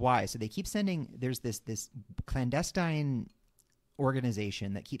understands why. So they keep sending. There's this clandestine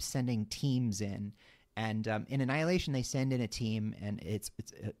organization that keeps sending teams in, and in Annihilation they send in a team, and it's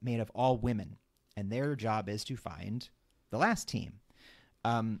made of all women, and their job is to find the last team.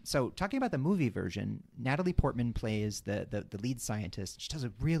 So talking about the movie version, Natalie Portman plays the lead scientist. She does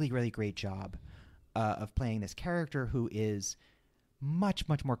a really, really great job of playing this character who is much,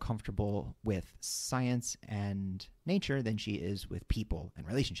 much more comfortable with science and nature than she is with people and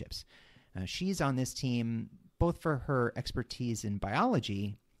relationships. She's on this team both for her expertise in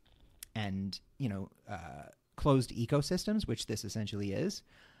biology and, closed ecosystems, which this essentially is,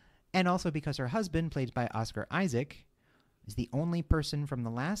 and also because her husband, played by Oscar Isaac, is the only person from the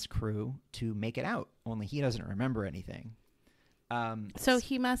last crew to make it out, only he doesn't remember anything. So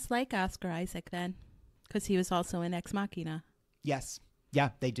he must like Oscar Isaac then, because he was also in Ex Machina. Yes. Yeah,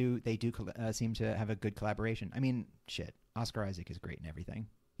 they do seem to have a good collaboration. I mean, shit, Oscar Isaac is great in everything.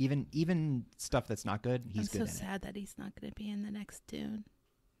 Even stuff that's not good, he's good in it. I'm so sad that he's not going to be in the next Dune.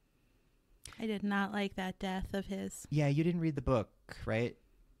 I did not like that death of his. Yeah, you didn't read the book, right?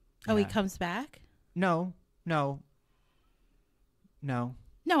 Oh, yeah. He comes back? No. No,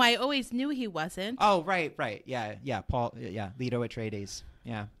 I always knew he wasn't. Oh, right. Yeah, Paul, Leto Atreides.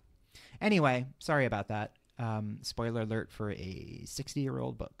 Yeah. Anyway, sorry about that. Spoiler alert for a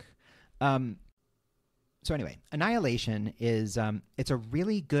 60-year-old book. So anyway, Annihilation is it's a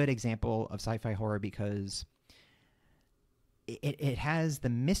really good example of sci-fi horror because it has the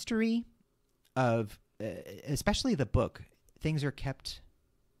mystery of, especially the book. Things are kept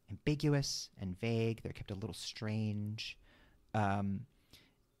ambiguous and vague. They're kept a little strange.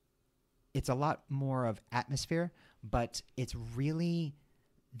 It's a lot more of atmosphere, but it's really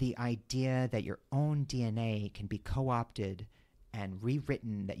the idea that your own DNA can be co-opted and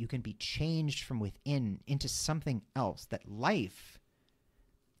rewritten, that you can be changed from within into something else, that life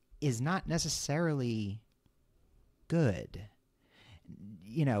is not necessarily good.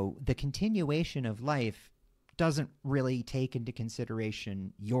 The continuation of life doesn't really take into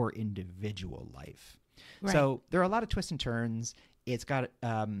consideration your individual life. Right. So there are a lot of twists and turns. It's got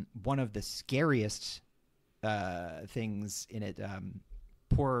one of the scariest things in it.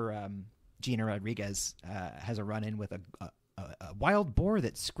 Poor Gina Rodriguez has a run-in with a wild boar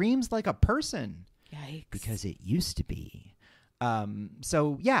that screams like a person. Yikes. Because it used to be.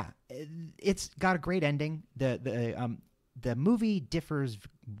 So yeah, it's got a great ending. The movie differs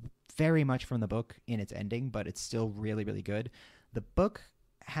very much from the book in its ending, but it's still really, really good. The book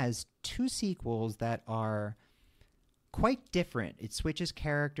has 2 sequels that are quite different. It switches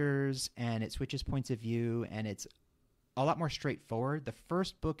characters and it switches points of view, and it's a lot more straightforward. The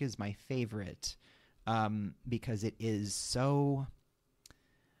first book is my favorite because it is so...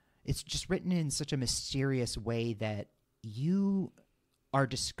 It's just written in such a mysterious way that you are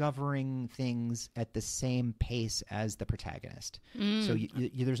discovering things at the same pace as the protagonist. So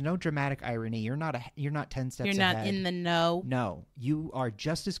there's no dramatic irony. You're not 10 steps ahead. You're not in the know. No, you are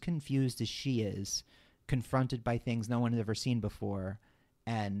just as confused as she is, confronted by things no one has ever seen before,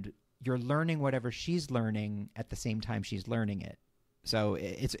 and you're learning whatever she's learning at the same time she's learning it. So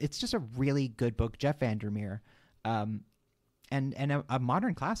it's just a really good book. Jeff Vandermeer, and a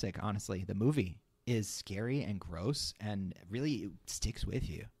modern classic, honestly. The movie is scary and gross and really sticks with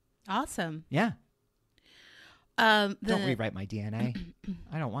you. Awesome. Yeah. Don't rewrite my DNA.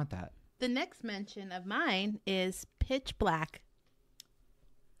 I don't want that. The next mention of mine is Pitch Black.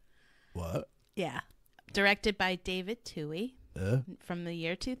 What? Yeah. Directed by David Twohy from the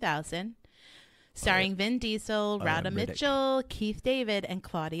year 2000. Starring Vin Diesel, Rhoda Mitchell, Keith David, and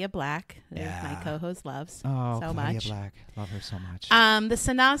Claudia Black, who my co-host loves so Claudia much. Black. Love her so much. The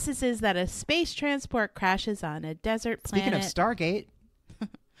synopsis is that a space transport crashes on a desert planet. Speaking of Stargate.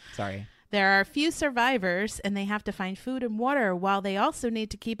 Sorry. There are a few survivors, and they have to find food and water, while they also need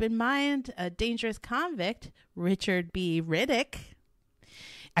to keep in mind a dangerous convict, Richard B. Riddick.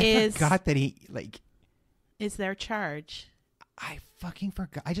 I forgot that he, is their charge. I fucking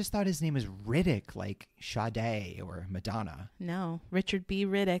forgot. I just thought his name was Riddick, like Sade or Madonna. No, Richard B.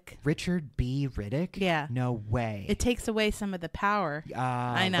 Riddick. Richard B. Riddick? Yeah. No way. It takes away some of the power.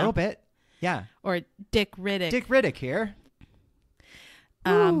 I know. A little bit. Yeah. Or Dick Riddick. Dick Riddick here.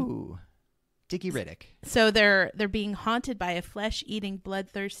 Ooh. Dickie Riddick. So they're being haunted by a flesh-eating,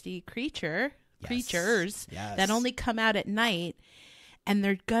 bloodthirsty creatures that only come out at night, and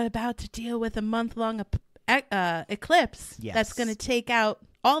they're about to deal with a month-long eclipse that's going to take out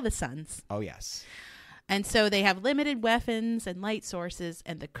all the suns. Oh, yes. And so they have limited weapons and light sources,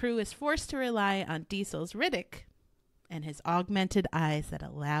 and the crew is forced to rely on Diesel's Riddick and his augmented eyes that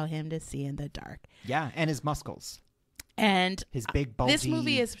allow him to see in the dark. Yeah, and his muscles. And his big bulgy... This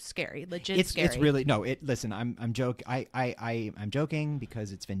movie is scary, legit scary. It's really... No, listen, I'm joking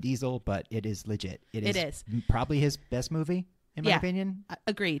because it's Vin Diesel, but it is legit. It is probably his best movie. In my opinion,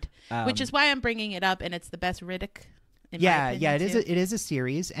 agreed. Which is why I'm bringing it up, and it's the best Riddick. My opinion, it is a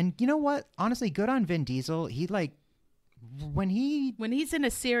series, and you know what? Honestly, good on Vin Diesel. He when he's in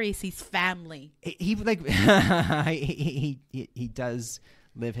a series, he's family. he like he does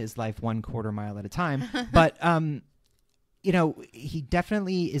live his life 1/4 mile at a time, but you know, he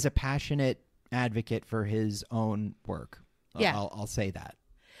definitely is a passionate advocate for his own work. Yeah. I'll say that.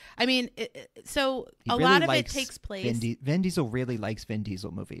 I mean, so He a really lot of it likes takes place. Vin Diesel really likes Vin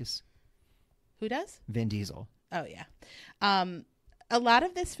Diesel movies. Who does? Vin Diesel. Oh, yeah. A lot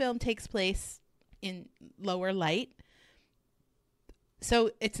of this film takes place in lower light.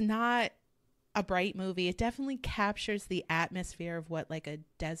 So it's not a bright movie. It definitely captures the atmosphere of what like a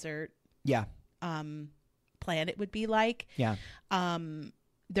desert Yeah. planet would be like. Yeah.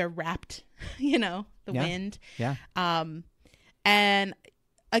 They're wrapped, you know, the Yeah. wind. Yeah. And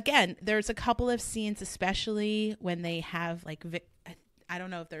again, there's a couple of scenes, especially when they have like, I don't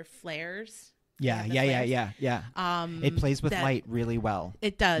know if they're flares. Yeah. Yeah. It plays with light really well.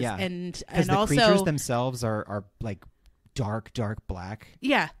 It does. Yeah. And the also creatures themselves are like dark black.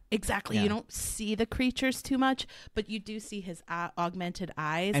 Yeah, exactly. Yeah. You don't see the creatures too much, but you do see his augmented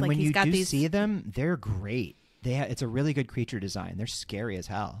eyes. And like when he's you got do these... see them, they're great. It's a really good creature design. They're scary as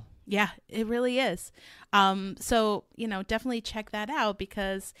hell. Yeah, it really is. So, you know, definitely check that out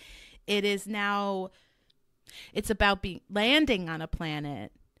because it is now, it's about landing on a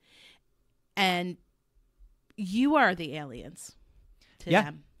planet and you are the aliens to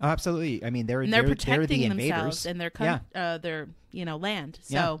them. Oh, absolutely. I mean, they're protecting the themselves invaders. and their you know, land.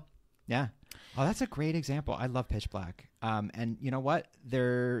 Yeah. So Yeah. Oh, that's a great example. I love Pitch Black. And you know what?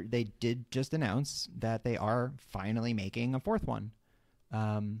 They did just announce that they are finally making a fourth one.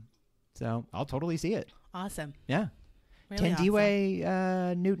 So I'll totally see it. awesome. Yeah. Really awesome.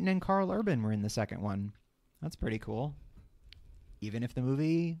 Tendiwe Newton and Carl Urban were in the second one. That's pretty cool. Even if the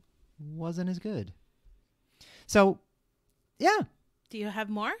movie wasn't as good. So, yeah. Do you have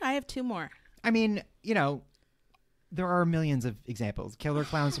more? I have two more. I mean, you know, there are millions of examples. Killer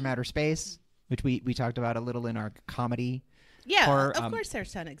Clowns from Outer Space, which we talked about a little in our comedy. Yeah, horror, of course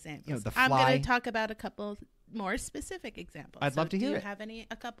there's some examples. you know, The I'm Fly. going to talk about a couple more specific examples. I'd love to hear Do it. you have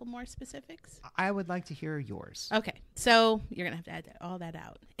a couple more specifics? I would like to hear yours. Okay, so you're going to have to add all that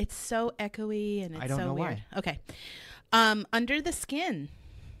out. It's so echoey and it's I don't so know weird. why. Okay. Under the Skin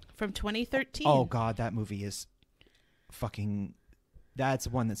from 2013. Oh, God, that movie is fucking... That's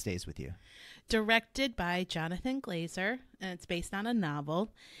one that stays with you. Directed by Jonathan Glazer, and it's based on a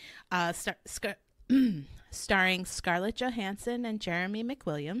novel. Starring Scarlett Johansson and Jeremy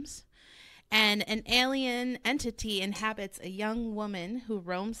McWilliams. And an alien entity inhabits a young woman who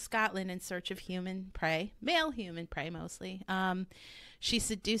roams Scotland in search of human prey, male human prey mostly. She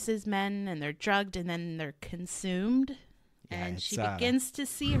seduces men and they're drugged and then they're consumed. Yeah, and she it's, begins to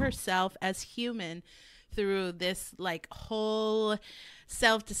see herself as human through this like whole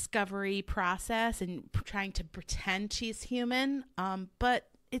self-discovery process and trying to pretend she's human. But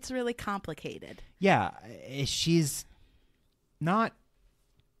it's really complicated. Yeah, she's not...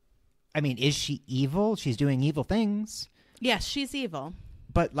 I mean, is she evil? She's doing evil things. Yes, she's evil.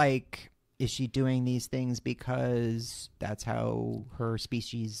 But, like, is she doing these things because that's how her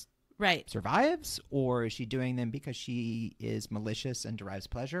species Right. survives? Or is she doing them because she is malicious and derives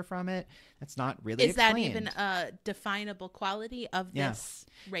pleasure from it? That's not really Is that explained. even a definable quality of this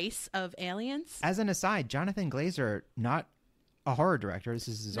race of aliens? As an aside, Jonathan Glazer, not a horror director. This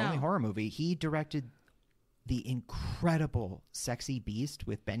is his only No. horror movie. He directed the incredible Sexy Beast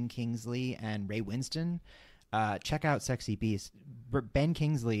with Ben Kingsley and Ray Winston. Check out Sexy Beast. Ben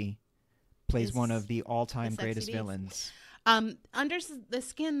Kingsley plays Is one of the all-time the Sexy greatest Beast. villains. Under the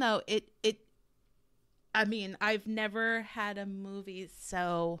Skin, though, I mean, I've never had a movie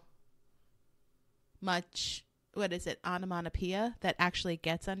so much, what is it, onomatopoeia that actually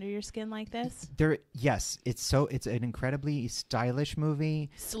gets under your skin like this. Yes, it's an incredibly stylish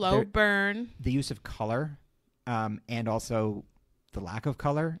movie. Slow burn. The use of color, and also the lack of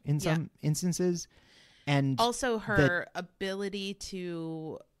color in some instances. And Also her ability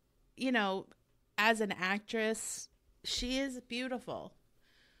to, you know, as an actress, she is beautiful.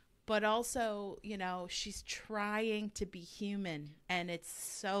 But also, you know, she's trying to be human and it's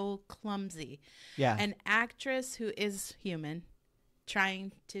so clumsy. yeah, An actress who is human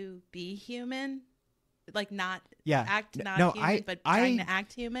trying to be human, like not act not No, human, but trying to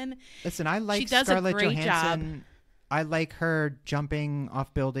act human. listen, I like She does a Scarlett great Johansson. I like her jumping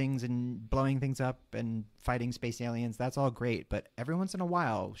off buildings and blowing things up and fighting space aliens. That's all great. But every once in a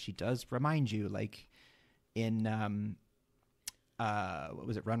while, she does remind you, like in, what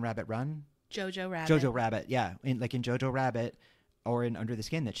was it, Run, Rabbit, Run? Jojo Rabbit. Jojo Rabbit, yeah. In Jojo Rabbit, or in Under the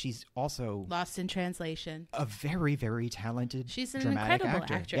Skin, that she's also Lost in Translation. a very, very talented She's an dramatic incredible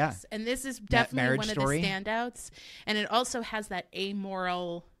actor. actress. Yeah. And this is definitely Marriage one Story. of the standouts. And it also has that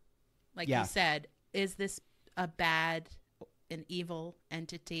amoral, like Yeah. you said, is this a bad, an evil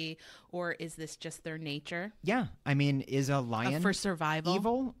entity, or is this just their nature Yeah. I mean, is a lion for survival?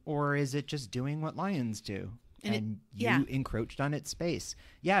 evil, or is it just doing what lions do? And You encroached on its space.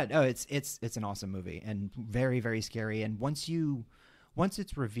 Yeah, no, it's an awesome movie and very, very scary. And once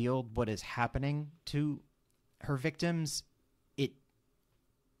it's revealed what is happening to her victims, it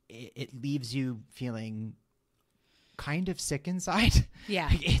leaves you feeling kind of sick inside. Yeah.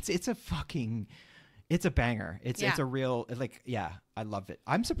 It's a banger. It's a real, like, yeah, I love it.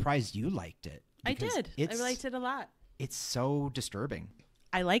 I'm surprised you liked it. I because did. I liked it a lot. It's so disturbing.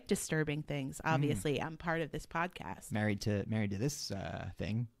 I like disturbing things. Obviously, I'm part of this podcast. Married to this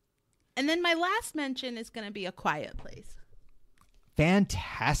thing. And then my last mention is going to be A Quiet Place.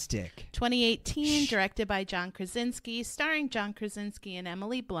 Fantastic. 2018, directed by John Krasinski, starring John Krasinski and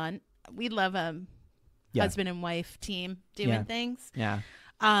Emily Blunt. We love husband and wife team doing things. Yeah.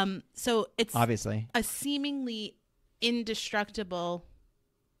 So it's Obviously a seemingly indestructible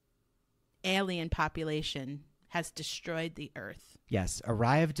alien population has destroyed the Earth. Yes,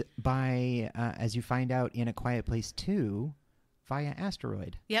 arrived by, as you find out in A Quiet Place 2, via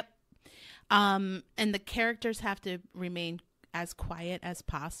asteroid. Yep. And the characters have to remain as quiet as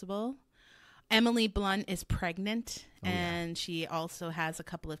possible. Emily Blunt is pregnant, and she also has a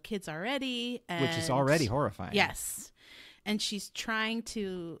couple of kids already. And Which is already horrifying. Yes. And she's trying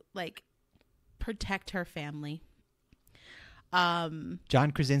to, like, protect her family.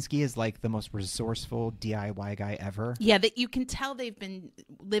 John Krasinski is like the most resourceful DIY guy ever. Yeah, that you can tell they've been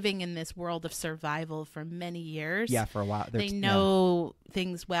living in this world of survival for many years. Yeah, for a while. They know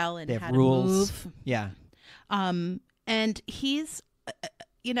things well and they have how rules. to move. Yeah. And he's,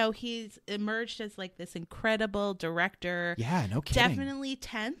 he's emerged as like this incredible director. Yeah, no kidding. Definitely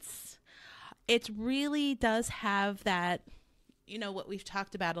tense. It really does have that, what we've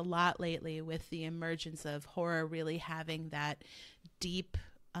talked about a lot lately with the emergence of horror really having that deep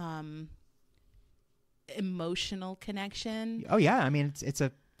emotional connection. Oh, yeah. I mean, it's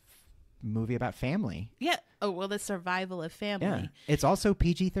a movie about family. Yeah. Oh, well, the survival of family. Yeah. It's also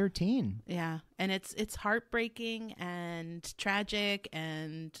PG-13. Yeah. And it's heartbreaking and tragic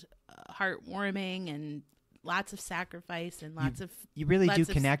and heartwarming and lots of sacrifice and lots of You really do of-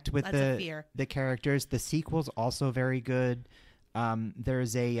 connect with lots of fear. the characters. The sequel's also very good.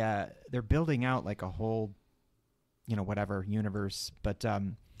 There's they're building out like a whole, whatever universe. But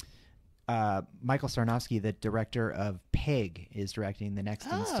Michael Sarnowski, the director of Pig, is directing the next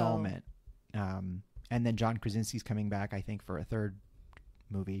installment. And then John Krasinski's coming back, I think, for a third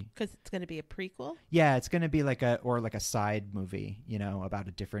movie. Because it's going to be a prequel? Yeah, it's going to be like a side movie, about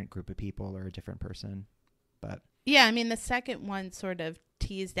a different group of people or a different person. But Yeah, I mean, the second one sort of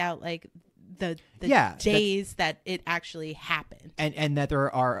teased out like the Yeah, days that it actually happened. and that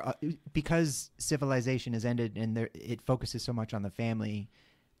there are because civilization has ended and it focuses so much on the family.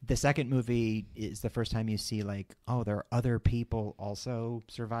 The second movie is the first time you see like, oh, there are other people also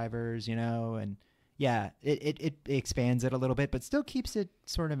survivors, and yeah, it expands it a little bit, but still keeps it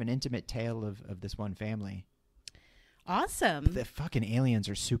sort of an intimate tale of this one family. Awesome. The fucking aliens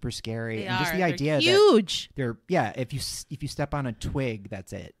are super scary, They and just are. the idea They're huge. that if you step on a twig,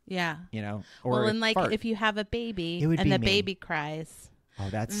 that's it, Yeah. or Well, a and like fart. if you have a baby It would and be the me. baby cries. Oh,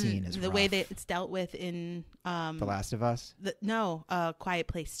 that scene is the rough. way that it's dealt with in The Last of Us. Quiet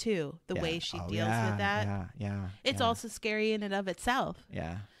Place 2. The way she deals with that. Yeah. It's also scary in and of itself.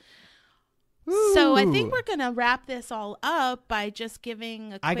 Yeah. So I Ooh. think we're gonna wrap this all up by just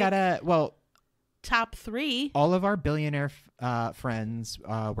giving a quick top 3. All of our billionaire friends,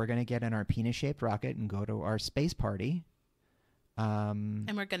 we're going to get in our penis-shaped rocket and go to our space party.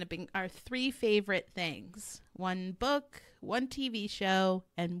 And we're gonna bring our 3 favorite things: 1 book, 1 TV show,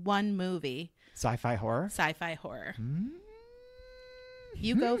 and 1 movie. Sci-fi horror. Sci-fi horror. Mm.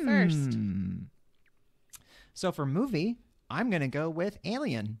 You go first. So for movie, I'm going to go with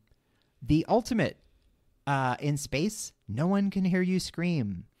Alien. The ultimate. In space, no one can hear you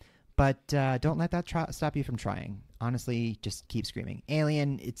scream. But don't let that stop you from trying. Honestly, just keep screaming.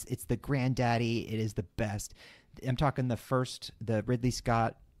 Alien, it's the granddaddy. It is the best. I'm talking the Ridley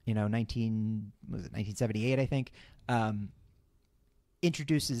Scott, 1978, I think.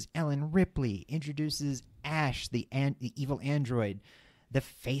 Introduces Ellen Ripley, introduces Ash, the evil android, the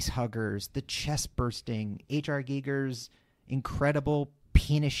face huggers, the chest bursting, H.R. Giger's incredible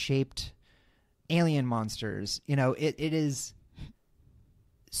penis-shaped alien monsters. It is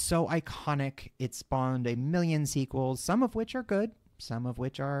so iconic. It spawned a million sequels, some of which are good, some of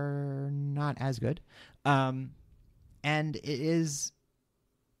which are not as good. And it is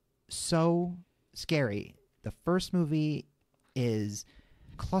so scary. The first movie is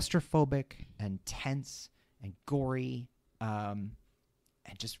claustrophobic and tense and gory, and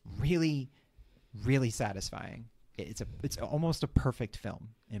just really, really satisfying. It's almost a perfect film,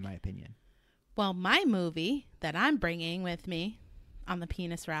 in my opinion. Well, my movie that I'm bringing with me on the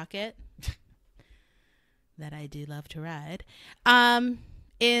penis rocket that I do love to ride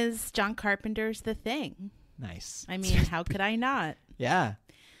is John Carpenter's The Thing. Nice. I mean, how could I not? Yeah.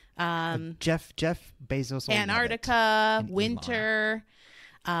 Jeff Bezos. Antarctica, winter,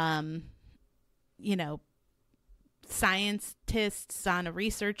 you know, scientists on a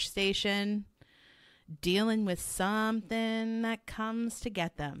research station dealing with something that comes to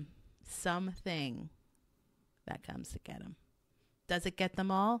get them. Something that comes to get them. Does it get them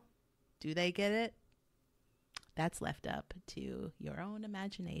all? Do they get it? That's left up to your own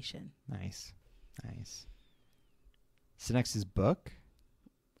imagination. Nice. So next is book.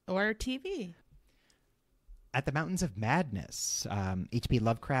 Or TV. At the Mountains of Madness. H.P.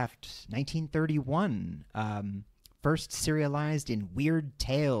 Lovecraft, 1931. First serialized in Weird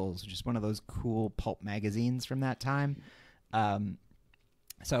Tales, which is one of those cool pulp magazines from that time.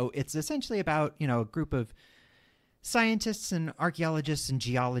 So it's essentially about, a group of scientists and archaeologists and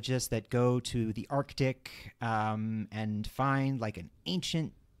geologists that go to the Arctic and find like an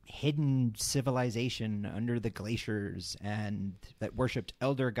ancient hidden civilization under the glaciers and that worshipped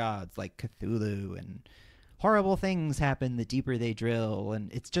elder gods like Cthulhu, and horrible things happen the deeper they drill,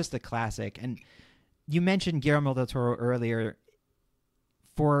 and it's just a classic. And you mentioned Guillermo del Toro earlier.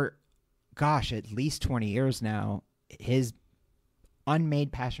 For at least 20 years now, his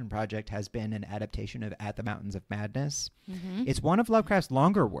unmade passion project has been an adaptation of At the Mountains of Madness. Mm-hmm. It's one of Lovecraft's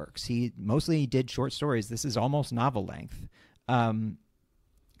longer works. He mostly did short stories. This is almost novel length.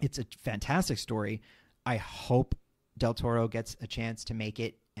 It's a fantastic story. I hope Del Toro gets a chance to make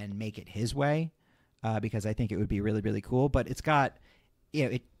it his way, because I think it would be really, really cool. But it's got,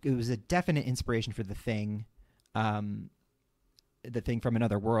 it was a definite inspiration for The Thing, The Thing from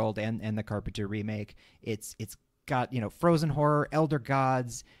Another World, and the Carpenter remake. It's got, frozen horror, elder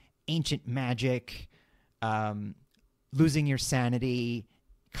gods, ancient magic, losing your sanity,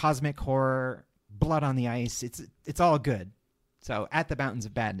 cosmic horror, blood on the ice. It's all good. So At the Mountains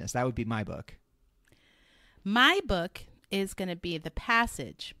of Madness, that would be my book. My book is going to be The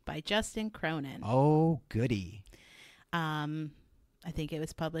Passage by Justin Cronin. Oh, goody. I think it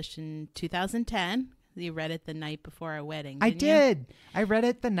was published in 2010. You read it the night before our wedding, I did. You? I read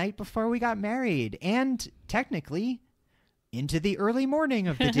it the night before we got married, and technically into the early morning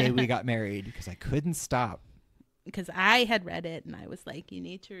of the day we got married, because I couldn't stop. Because I had read it, and I was like, you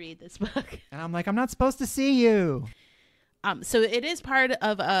need to read this book. And I'm like, I'm not supposed to see you. So it is part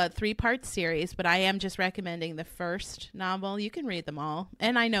of a 3-part series, but I am just recommending the first novel. You can read them all.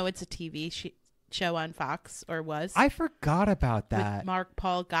 And I know it's a TV show on Fox, or was. I forgot about that. With Mark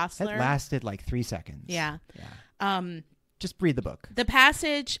Paul Gosselaar. It lasted like 3 seconds. Yeah. Just read the book. The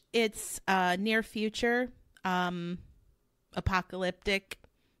Passage, it's near future,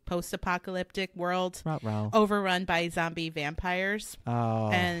 post-apocalyptic world overrun by zombie vampires. Oh,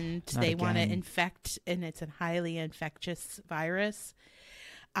 and they want to infect, and it's a highly infectious virus.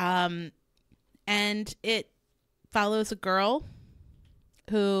 And it follows a girl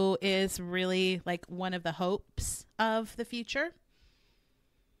who is really like one of the hopes of the future.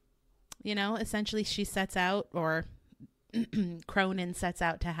 Essentially she sets out, or Cronin sets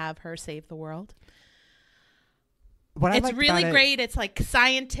out to have her save the world. It's really great. It's like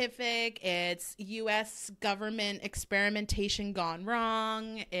scientific. It's U.S. government experimentation gone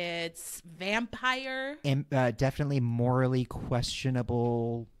wrong. It's vampire. And definitely morally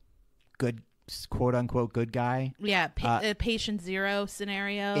questionable, good, quote unquote, good guy. Yeah, patient zero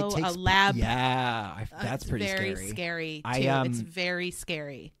scenario. A lab. Yeah, that's pretty very scary. Too. It's very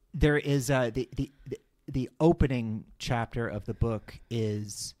scary. There is the opening chapter of the book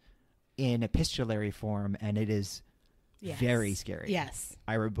is in epistolary form, and it is. Yes. Very scary. Yes.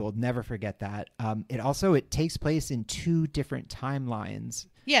 I will never forget that. It takes place in 2 different timelines.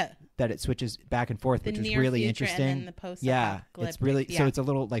 Yeah. That it switches back and forth, which is really interesting. And then the post-apocalyptic. Yeah, it's really so it's a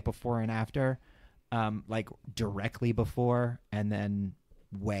little like before and after, like directly before and then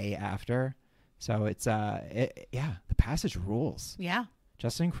way after. So it's The Passage rules. Yeah.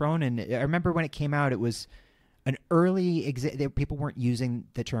 Justin Cronin. I remember when it came out, it was an early people weren't using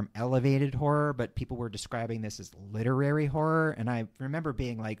the term elevated horror, but people were describing this as literary horror. And I remember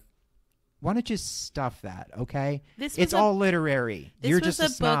being like, why don't you stuff that, okay? This It's was all literary. This You're was just a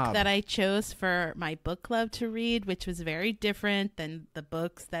snob. book that I chose for my book club to read, which was very different than the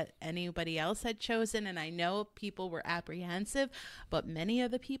books that anybody else had chosen. And I know people were apprehensive, but many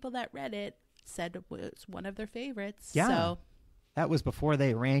of the people that read it said it was one of their favorites. Yeah. So, That was before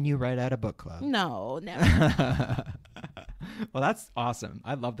they ran you right out of book club. no, never. Well, that's awesome.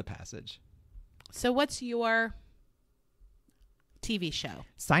 I love the passage. So what's your TV show?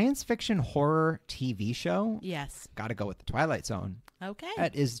 Science fiction horror TV show. Yes. Got to go with the Twilight Zone. Okay.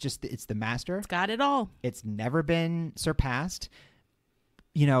 That is just, it's the master. It's got it all. It's never been surpassed.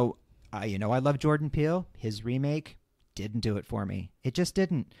 I love Jordan Peele. His remake didn't do it for me. It just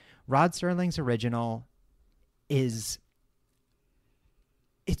didn't. Rod Serling's original it's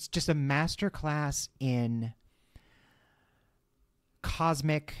just a masterclass in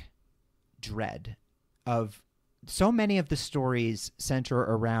cosmic dread. Of so many of the stories center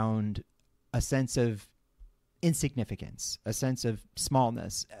around a sense of insignificance, a sense of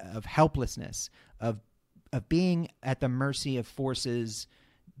smallness, of helplessness, of being at the mercy of forces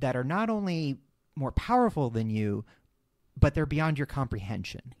that are not only more powerful than you, but they're beyond your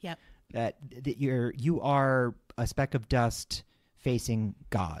comprehension. Yep. That you are a speck of dust facing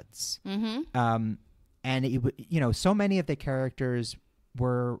gods. Mm-hmm. And so many of the characters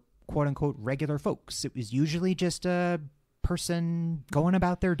were quote unquote regular folks. It was usually just a person going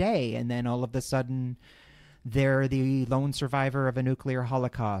about their day, and then all of a sudden they're the lone survivor of a nuclear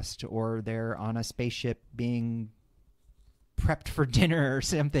holocaust, or they're on a spaceship being prepped for dinner or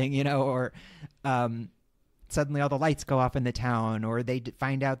something, or suddenly all the lights go off in the town, or they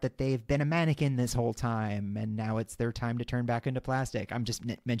find out that they've been a mannequin this whole time and now it's their time to turn back into plastic. I'm just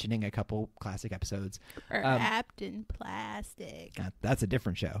mentioning a couple classic episodes. Wrapped in plastic. That's a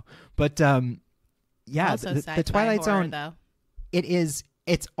different show. But yeah, Also the Twilight Horror, Zone, though.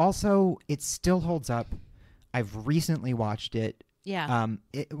 it still holds up. I've recently watched it. Yeah.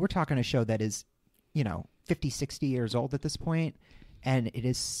 We're talking a show that is, 50, 60 years old at this point, and it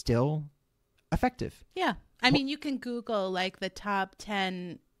is still effective. Yeah. I mean, you can Google like the top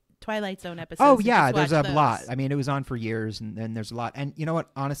 10 Twilight Zone episodes. Oh and yeah, just there's watch a those. lot. I mean, it was on for years, and there's a lot. And you know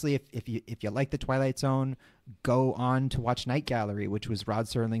what? Honestly, if you like the Twilight Zone, go on to watch Night Gallery, which was Rod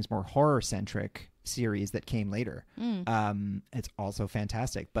Serling's more horror centric series that came later. It's also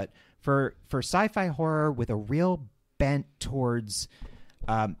fantastic. But for sci-fi horror with a real bent towards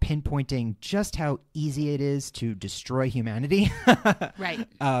pinpointing just how easy it is to destroy humanity, Right.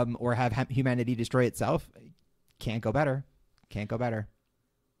 Or have humanity destroy itself, can't go better.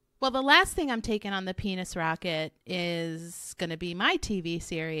 Well, the last thing I'm taking on the penis rocket is going to be my TV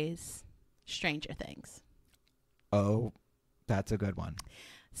series, Stranger Things. Oh, that's a good one.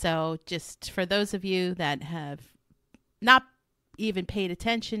 So just for those of you that have not even paid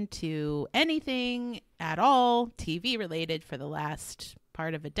attention to anything at all TV related for the last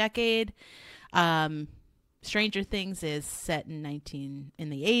part of a decade, Stranger Things is set in the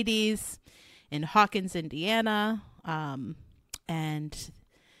 80s in Hawkins, Indiana, and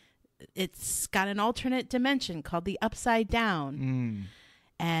it's got an alternate dimension called the Upside Down.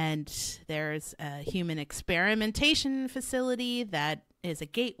 And there's a human experimentation facility that is a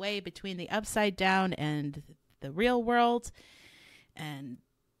gateway between the Upside Down and the real world. And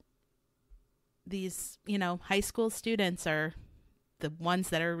these, high school students are the ones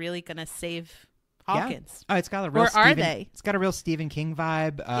that are really going to save Hawkins. Yeah. Oh, it's got a real It's got a real Stephen King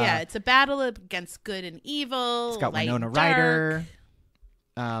vibe. Yeah, it's a battle against good and evil. It's got light Winona and dark. Ryder.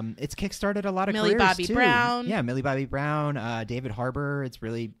 It's kickstarted a lot of Millie careers Bobby too. Brown. Yeah, Millie Bobby Brown, David Harbour.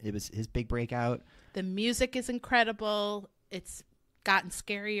 It was his big breakout. The music is incredible. It's gotten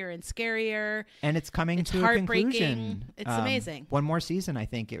scarier and scarier. And it's coming It's to a heartbreaking. conclusion. It's amazing. One more season, I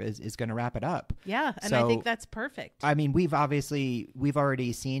think, is going to wrap it up. Yeah, and So, I think that's perfect. I mean, we've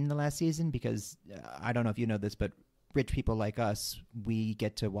already seen the last season because I don't know if you know this, but rich people like us, we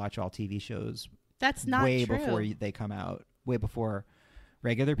get to watch all TV shows That's not way true. before they come out, way before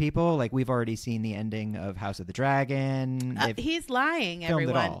regular people. Like, we've already seen the ending of House of the Dragon. They've He's lying, filmed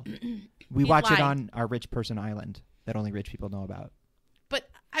everyone. it all. We He's watch it lying. on our rich person island that only rich people know about. But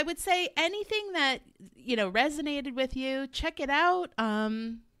I would say anything that, resonated with you, check it out.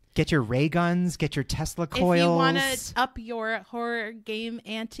 Get your ray guns, get your Tesla coils. If you want to up your horror game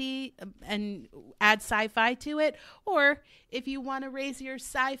ante and add sci-fi to it, or if you want to raise your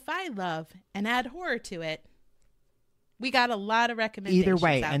sci-fi love and add horror to it, we got a lot of recommendations. Either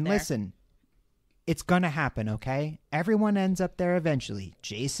way, out and there. listen, it's going to happen, okay? Everyone ends up there eventually.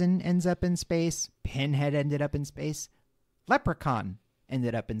 Jason ends up in space. Pinhead ended up in space. Leprechaun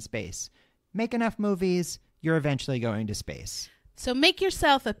ended up in space. Make enough movies, you're eventually going to space. So make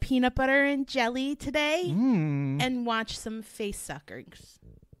yourself a peanut butter and jelly today And watch some face suckers.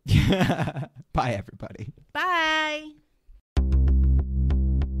 bye, everybody. Bye.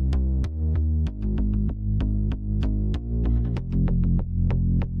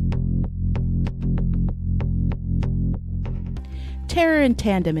 Terror in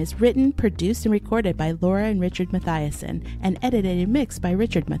Tandem is written, produced, and recorded by Laura and Richard Mathiasen, and edited and mixed by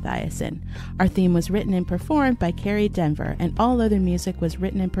Richard Mathiasen. Our theme was written and performed by Carrie Denver, and all other music was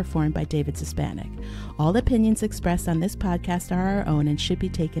written and performed by David Hispanic. All opinions expressed on this podcast are our own and should be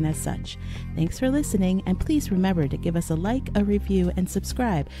taken as such. Thanks for listening, and please remember to give us a like, a review, and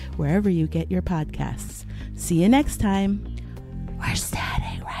subscribe wherever you get your podcasts. See you next time. We're sad.